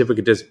what happens if we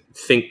could just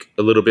think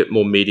a little bit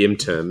more medium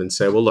term and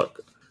say, well, look,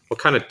 what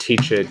kind of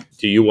teacher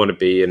do you want to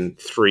be in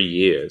 3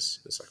 years?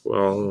 It's like,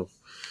 well,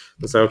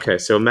 it's okay.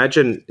 So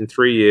imagine in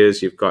 3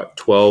 years, you've got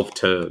 12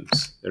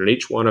 terms. And in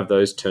each one of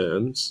those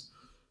terms,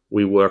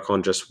 we work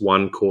on just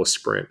one core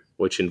sprint,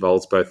 which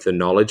involves both the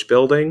knowledge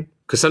building,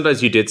 because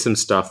sometimes you did some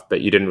stuff,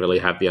 but you didn't really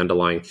have the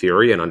underlying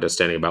theory and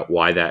understanding about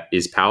why that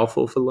is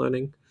powerful for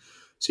learning.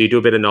 So you do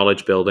a bit of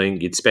knowledge building.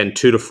 You'd spend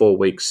 2 to 4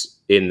 weeks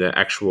in the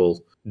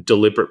actual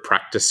deliberate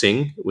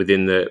practicing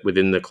within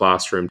the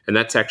classroom. And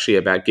that's actually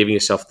about giving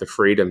yourself the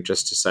freedom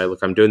just to say,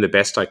 look, I'm doing the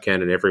best I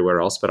can and everywhere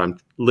else, but I'm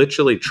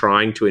literally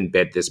trying to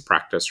embed this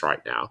practice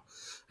right now.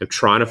 I'm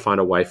trying to find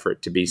a way for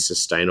it to be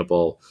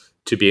sustainable,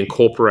 to be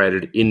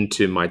incorporated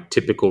into my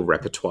typical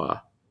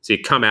repertoire. So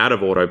you come out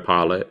of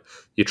autopilot,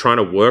 you're trying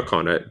to work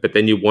on it, but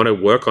then you want to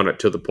work on it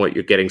to the point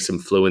you're getting some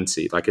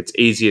fluency. Like it's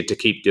easier to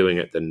keep doing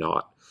it than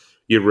not.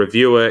 You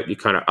review it, you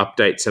kind of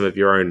update some of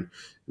your own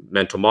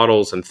mental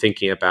models and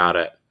thinking about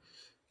it.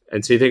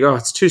 And so you think, oh,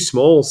 it's too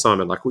small,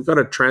 Simon. Like we've got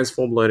to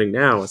transform learning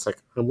now. It's like,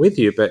 I'm with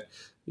you, but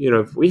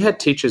if we had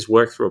teachers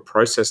work through a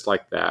process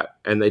like that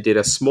and they did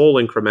a small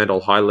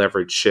incremental high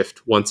leverage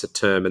shift once a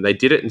term and they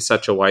did it in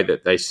such a way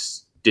that they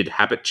did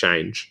habit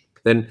change,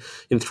 then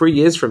in 3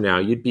 years from now,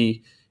 you'd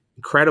be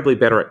incredibly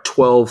better at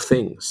 12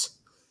 things.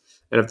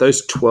 And of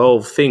those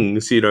 12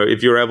 things,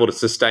 if you're able to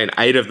sustain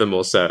 8 of them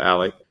or so,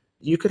 Alec,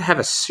 you could have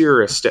a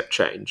serious step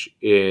change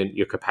in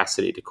your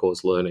capacity to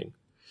cause learning.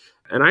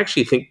 And I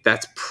actually think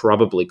that's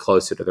probably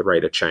closer to the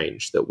rate of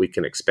change that we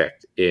can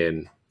expect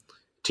in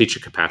teacher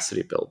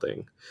capacity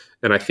building.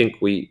 And I think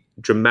we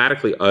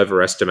dramatically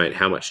overestimate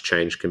how much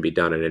change can be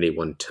done in any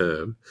one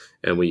term.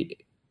 And we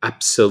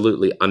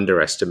absolutely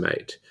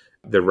underestimate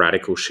the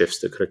radical shifts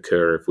that could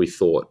occur if we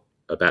thought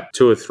about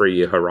 2 or 3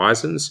 year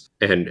horizons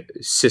and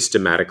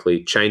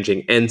systematically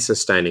changing and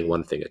sustaining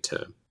one thing a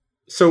term.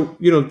 So,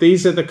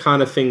 these are the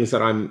kind of things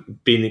that I'm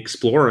been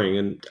exploring,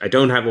 and I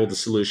don't have all the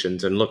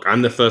solutions. And look,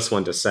 I'm the first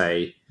one to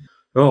say,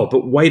 oh,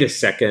 but wait a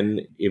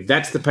second. If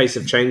that's the pace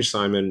of change,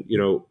 Simon,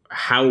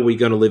 how are we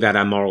going to live out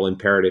our moral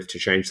imperative to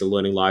change the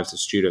learning lives of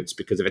students?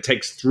 Because if it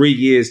takes 3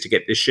 years to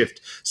get this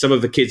shift, some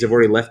of the kids have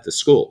already left the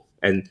school.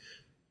 And,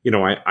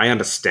 I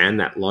understand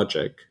that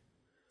logic.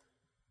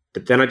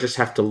 But then I just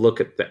have to look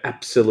at the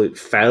absolute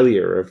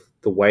failure of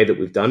the way that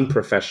we've done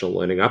professional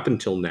learning up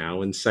until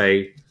now and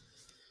say,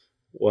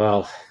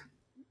 well,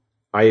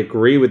 I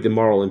agree with the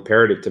moral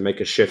imperative to make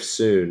a shift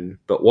soon,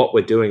 but what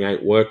we're doing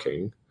ain't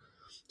working.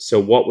 So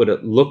what would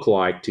it look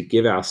like to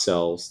give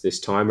ourselves this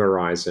time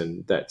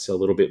horizon that's a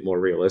little bit more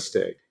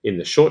realistic in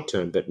the short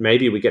term, but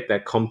maybe we get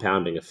that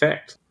compounding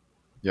effect?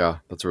 Yeah,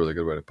 that's a really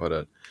good way to put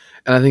it.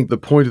 And I think the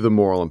point of the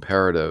moral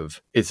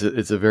imperative, it's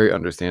a very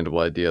understandable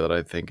idea that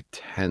I think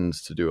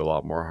tends to do a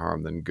lot more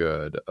harm than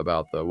good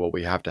about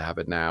we have to have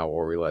it now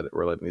or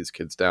we're letting these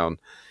kids down.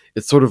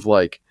 It's sort of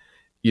like,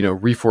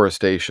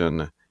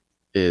 reforestation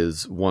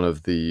is one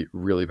of the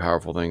really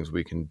powerful things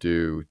we can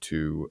do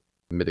to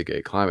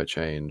mitigate climate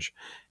change.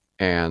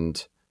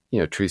 And,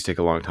 trees take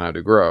a long time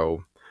to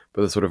grow.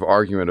 But the sort of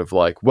argument of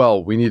like,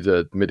 well, we need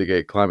to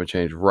mitigate climate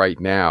change right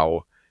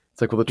now. It's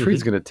like, well, the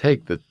tree's going to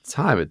take the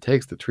time it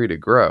takes the tree to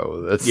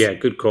grow. Yeah,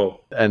 good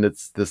call. And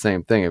it's the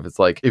same thing. If it's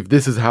like, if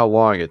this is how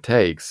long it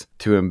takes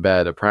to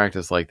embed a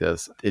practice like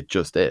this, it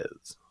just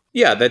is.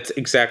 Yeah, that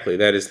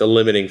is the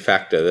limiting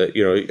factor.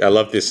 That I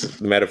love this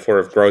metaphor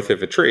of growth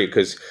of a tree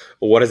because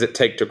what does it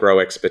take to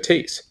grow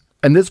expertise?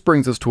 And this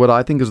brings us to what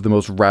I think is the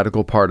most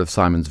radical part of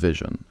Simon's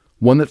vision,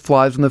 one that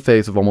flies in the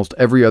face of almost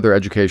every other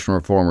education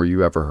reformer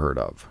you ever heard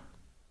of.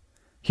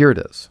 Here it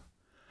is.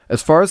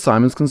 As far as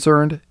Simon's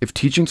concerned, if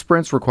teaching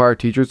sprints require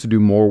teachers to do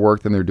more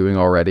work than they're doing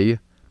already,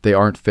 they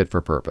aren't fit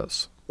for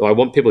purpose. I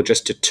want people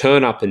just to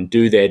turn up and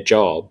do their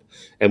job.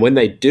 And when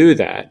they do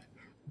that,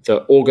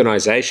 the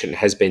organization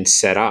has been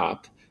set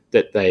up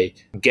that they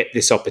get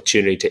this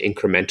opportunity to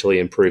incrementally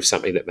improve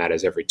something that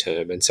matters every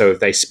term. And so if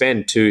they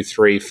spend 2,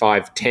 3,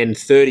 5, 10,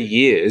 30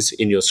 years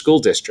in your school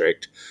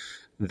district,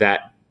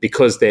 that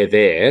because they're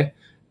there,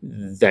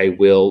 they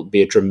will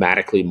be a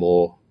dramatically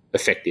more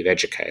effective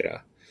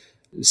educator.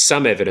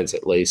 Some evidence,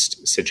 at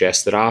least,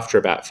 suggests that after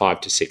about 5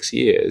 to 6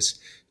 years,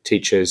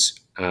 teachers,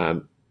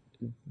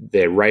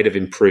 their rate of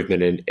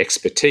improvement in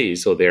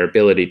expertise or their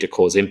ability to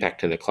cause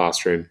impact in the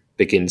classroom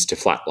begins to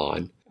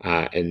flatline.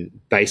 And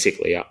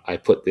basically, I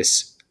put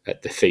this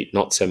at the feet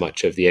not so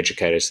much of the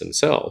educators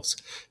themselves,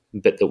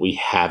 but that we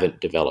haven't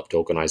developed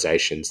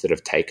organizations that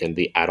have taken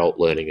the adult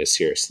learning as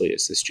seriously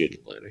as the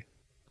student learning.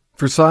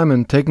 For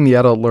Simon, taking the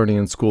adult learning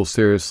in school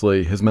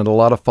seriously has meant a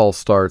lot of false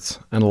starts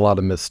and a lot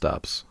of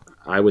missteps.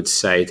 I would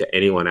say to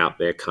anyone out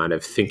there kind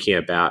of thinking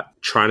about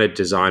trying to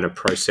design a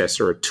process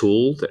or a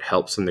tool that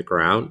helps on the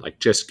ground, like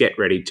just get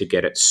ready to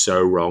get it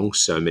so wrong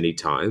so many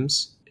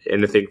times.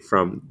 Anything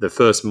from the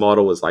first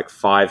model was like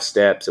 5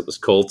 steps. It was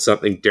called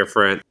something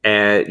different.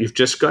 And you've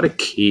just got to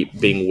keep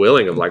being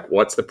willing of like,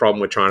 what's the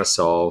problem we're trying to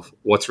solve?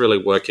 What's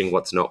really working?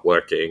 What's not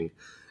working?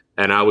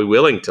 And are we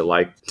willing to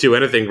like do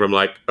anything from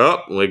like, oh,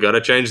 we got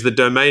to change the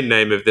domain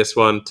name of this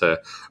one to,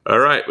 all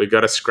right, we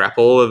got to scrap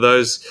all of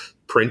those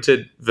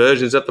printed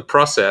versions of the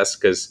process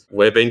because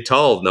we're being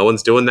told no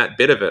one's doing that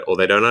bit of it or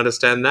they don't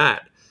understand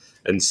that.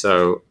 And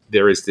so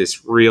there is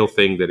this real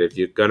thing that if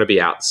you're going to be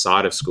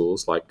outside of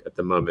schools, like at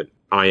the moment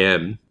I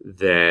am,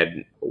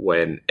 then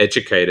when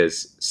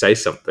educators say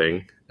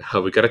something,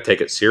 we've got to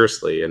take it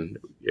seriously. And,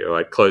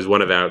 I close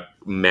one of our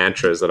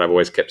mantras that I've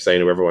always kept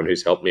saying to everyone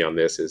who's helped me on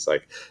this is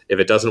like, if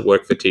it doesn't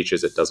work for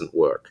teachers, it doesn't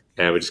work.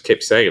 And we just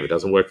keep saying, if it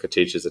doesn't work for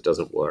teachers, it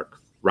doesn't work.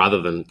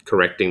 Rather than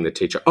correcting the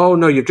teacher, oh,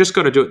 no, you've just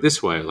got to do it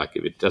this way. Like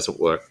if it doesn't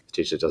work, the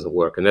teacher doesn't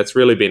work. And that's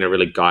really been a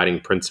really guiding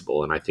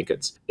principle. And I think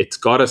it's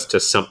got us to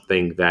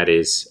something that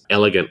is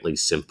elegantly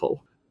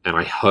simple. And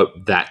I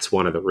hope that's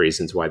one of the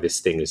reasons why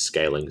this thing is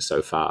scaling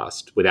so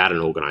fast. Without an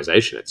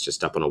organization, it's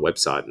just up on a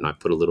website and I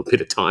put a little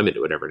bit of time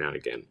into it every now and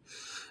again.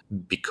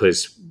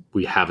 because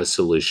we have a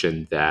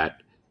solution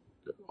that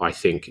I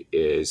think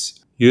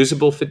is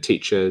usable for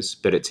teachers,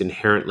 but it's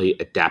inherently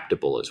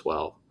adaptable as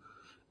well.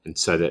 And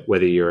so that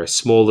whether you're a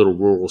small little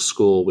rural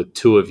school with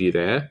 2 of you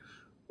there,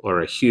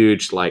 or a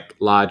huge,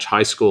 large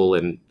high school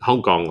in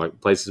Hong Kong,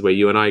 like places where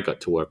you and I got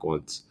to work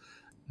once,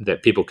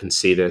 that people can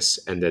see this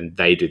and then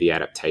they do the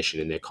adaptation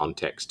in their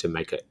context to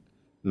make it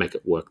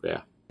work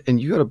there.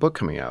 And you got a book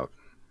coming out.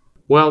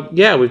 Well,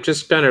 yeah, we've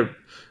just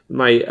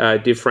my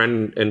dear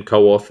friend and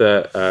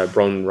co-author,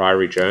 Bron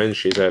Ryrie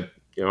Jones,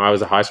 I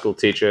was a high school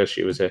teacher.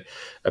 She was a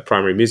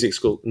primary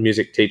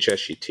music teacher.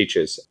 She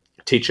teaches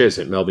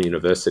at Melbourne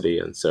University.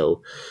 And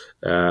so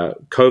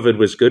COVID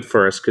was good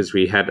for us because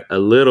we had a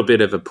little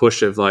bit of a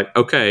push of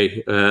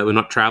we're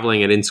not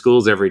traveling and in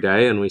schools every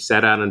day. And we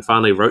sat down and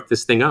finally wrote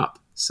this thing up.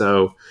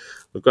 So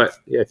we've got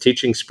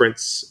Teaching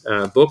Sprints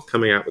book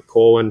coming out with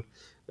Corwin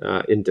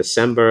in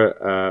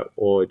December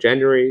or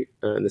January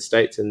in the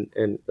States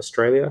and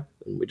Australia.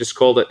 And we just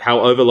called it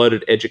How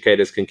Overloaded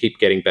Educators Can Keep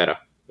Getting Better.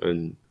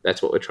 And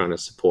that's what we're trying to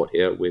support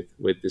here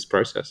with this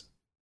process.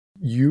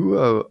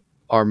 You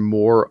are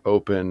more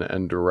open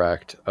and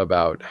direct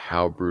about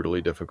how brutally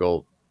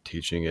difficult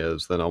teaching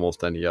is than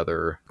almost any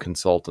other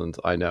consultant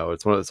I know.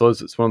 It's one of the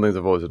things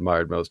I've always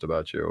admired most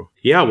about you.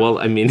 Yeah, well,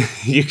 I mean,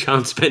 you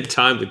can't spend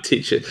time with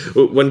teachers.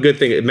 One good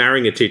thing,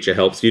 marrying a teacher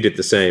helps. You did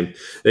the same.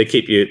 They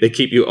keep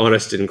you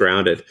honest and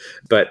grounded.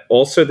 But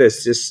also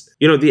there's this,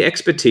 the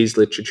expertise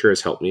literature has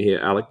helped me here,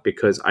 Alec,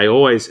 because I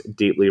always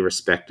deeply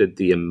respected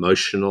the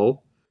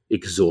emotional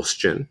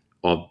exhaustion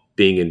of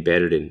being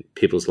embedded in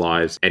people's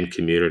lives and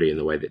community in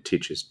the way that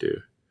teachers do.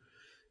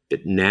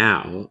 But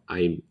now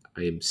I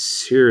am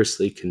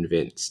seriously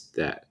convinced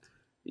that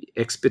the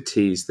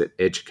expertise that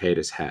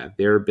educators have,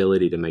 their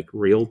ability to make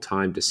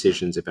real-time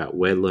decisions about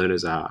where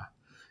learners are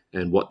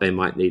and what they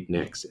might need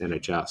next and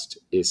adjust,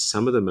 is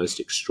some of the most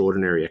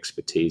extraordinary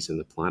expertise in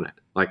the planet.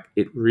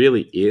 It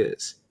really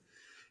is.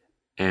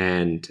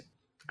 And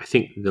I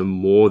think the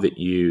more that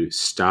you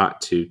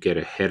start to get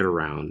a head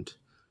around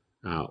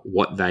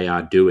what they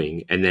are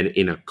doing, and then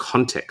in a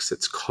context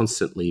that's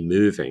constantly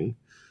moving,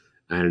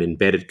 and an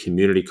embedded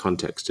community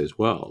context as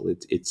well,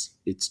 it's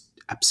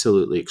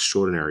absolutely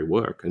extraordinary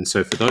work. And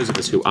so for those of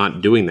us who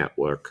aren't doing that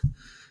work,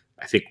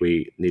 I think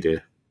we need to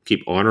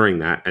keep honoring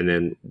that, and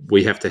then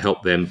we have to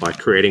help them by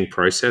creating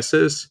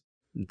processes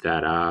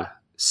that are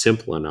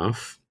simple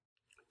enough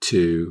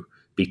to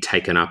be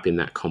taken up in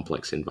that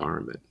complex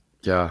environment.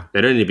 Yeah.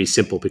 They don't need to be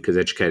simple because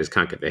educators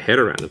can't get their head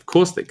around them. Of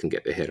course they can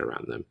get their head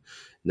around them.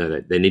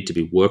 No, they need to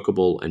be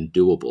workable and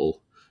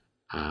doable,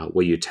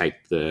 where you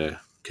take the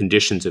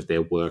conditions of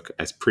their work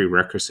as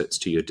prerequisites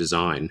to your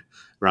design,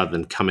 rather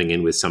than coming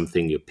in with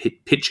something you're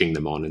pitching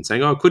them on and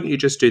saying, oh, couldn't you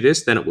just do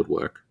this? Then it would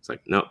work. It's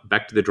like, no,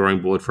 back to the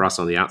drawing board for us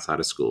on the outside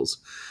of schools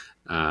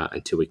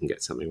until we can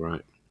get something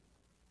right.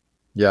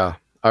 Yeah.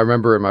 I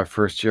remember in my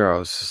first year, I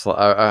was just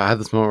I had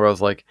this moment where I was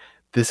like,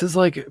 this is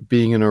like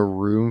being in a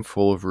room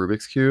full of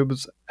Rubik's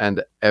Cubes,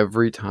 and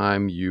every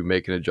time you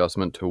make an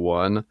adjustment to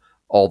one,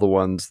 all the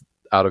ones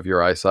out of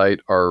your eyesight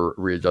are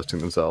readjusting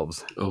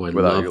themselves. Oh, I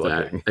love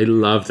that. I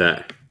love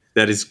that.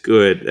 That is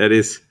good. That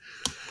is,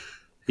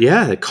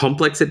 the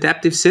complex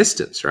adaptive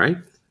systems, right?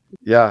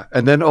 Yeah.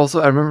 And then also,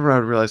 I remember when I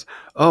realized,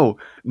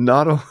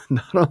 not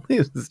only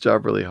is this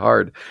job really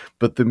hard,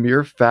 but the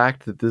mere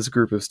fact that this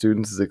group of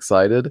students is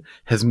excited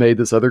has made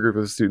this other group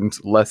of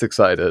students less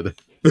excited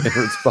in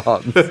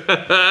response.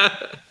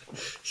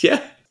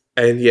 Yeah.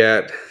 And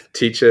yet,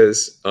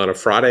 teachers on a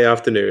Friday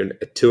afternoon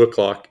at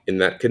 2:00 in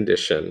that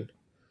condition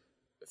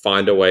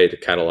find a way to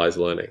catalyze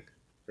learning,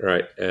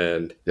 right?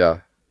 And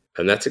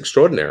that's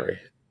extraordinary,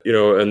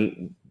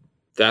 and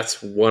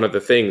that's one of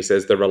the things.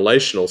 There's the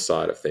relational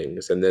side of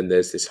things, and then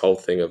there's this whole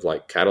thing of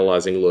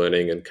catalyzing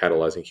learning and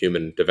catalyzing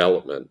human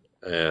development,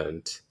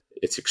 and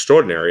it's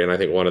extraordinary. And I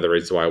think one of the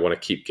reasons why I want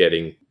to keep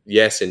getting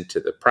into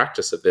the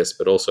practice of this,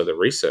 but also the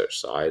research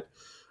side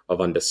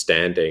of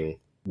understanding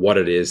what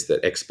it is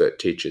that expert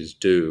teachers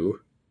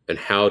do and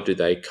how do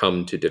they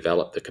come to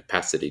develop the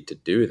capacity to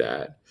do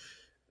that.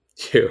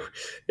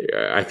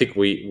 I think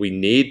we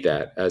need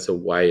that as a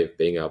way of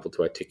being able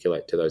to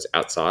articulate to those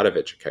outside of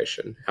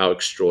education how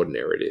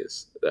extraordinary it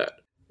is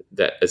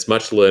that as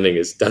much learning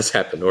as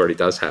already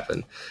does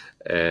happen,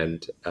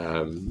 and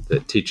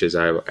that teachers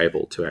are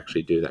able to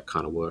actually do that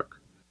kind of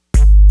work.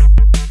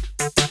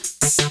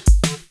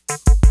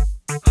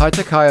 High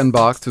Tech High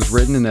Unboxed is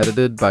written and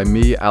edited by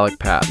me, Alec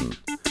Patton.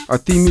 Our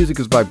theme music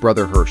is by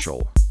Brother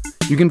Herschel.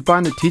 You can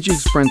find the Teaching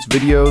Sprints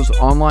videos,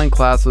 online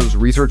classes,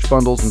 research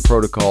bundles, and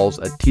protocols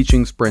at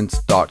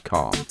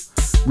teachingsprints.com.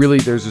 Really,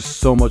 there's just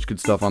so much good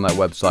stuff on that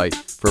website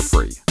for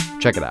free.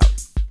 Check it out.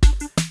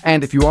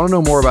 And if you want to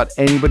know more about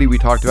anybody we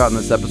talked about in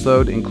this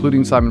episode,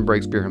 including Simon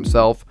Breakspear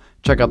himself,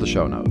 check out the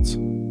show notes.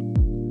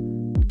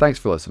 Thanks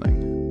for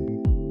listening.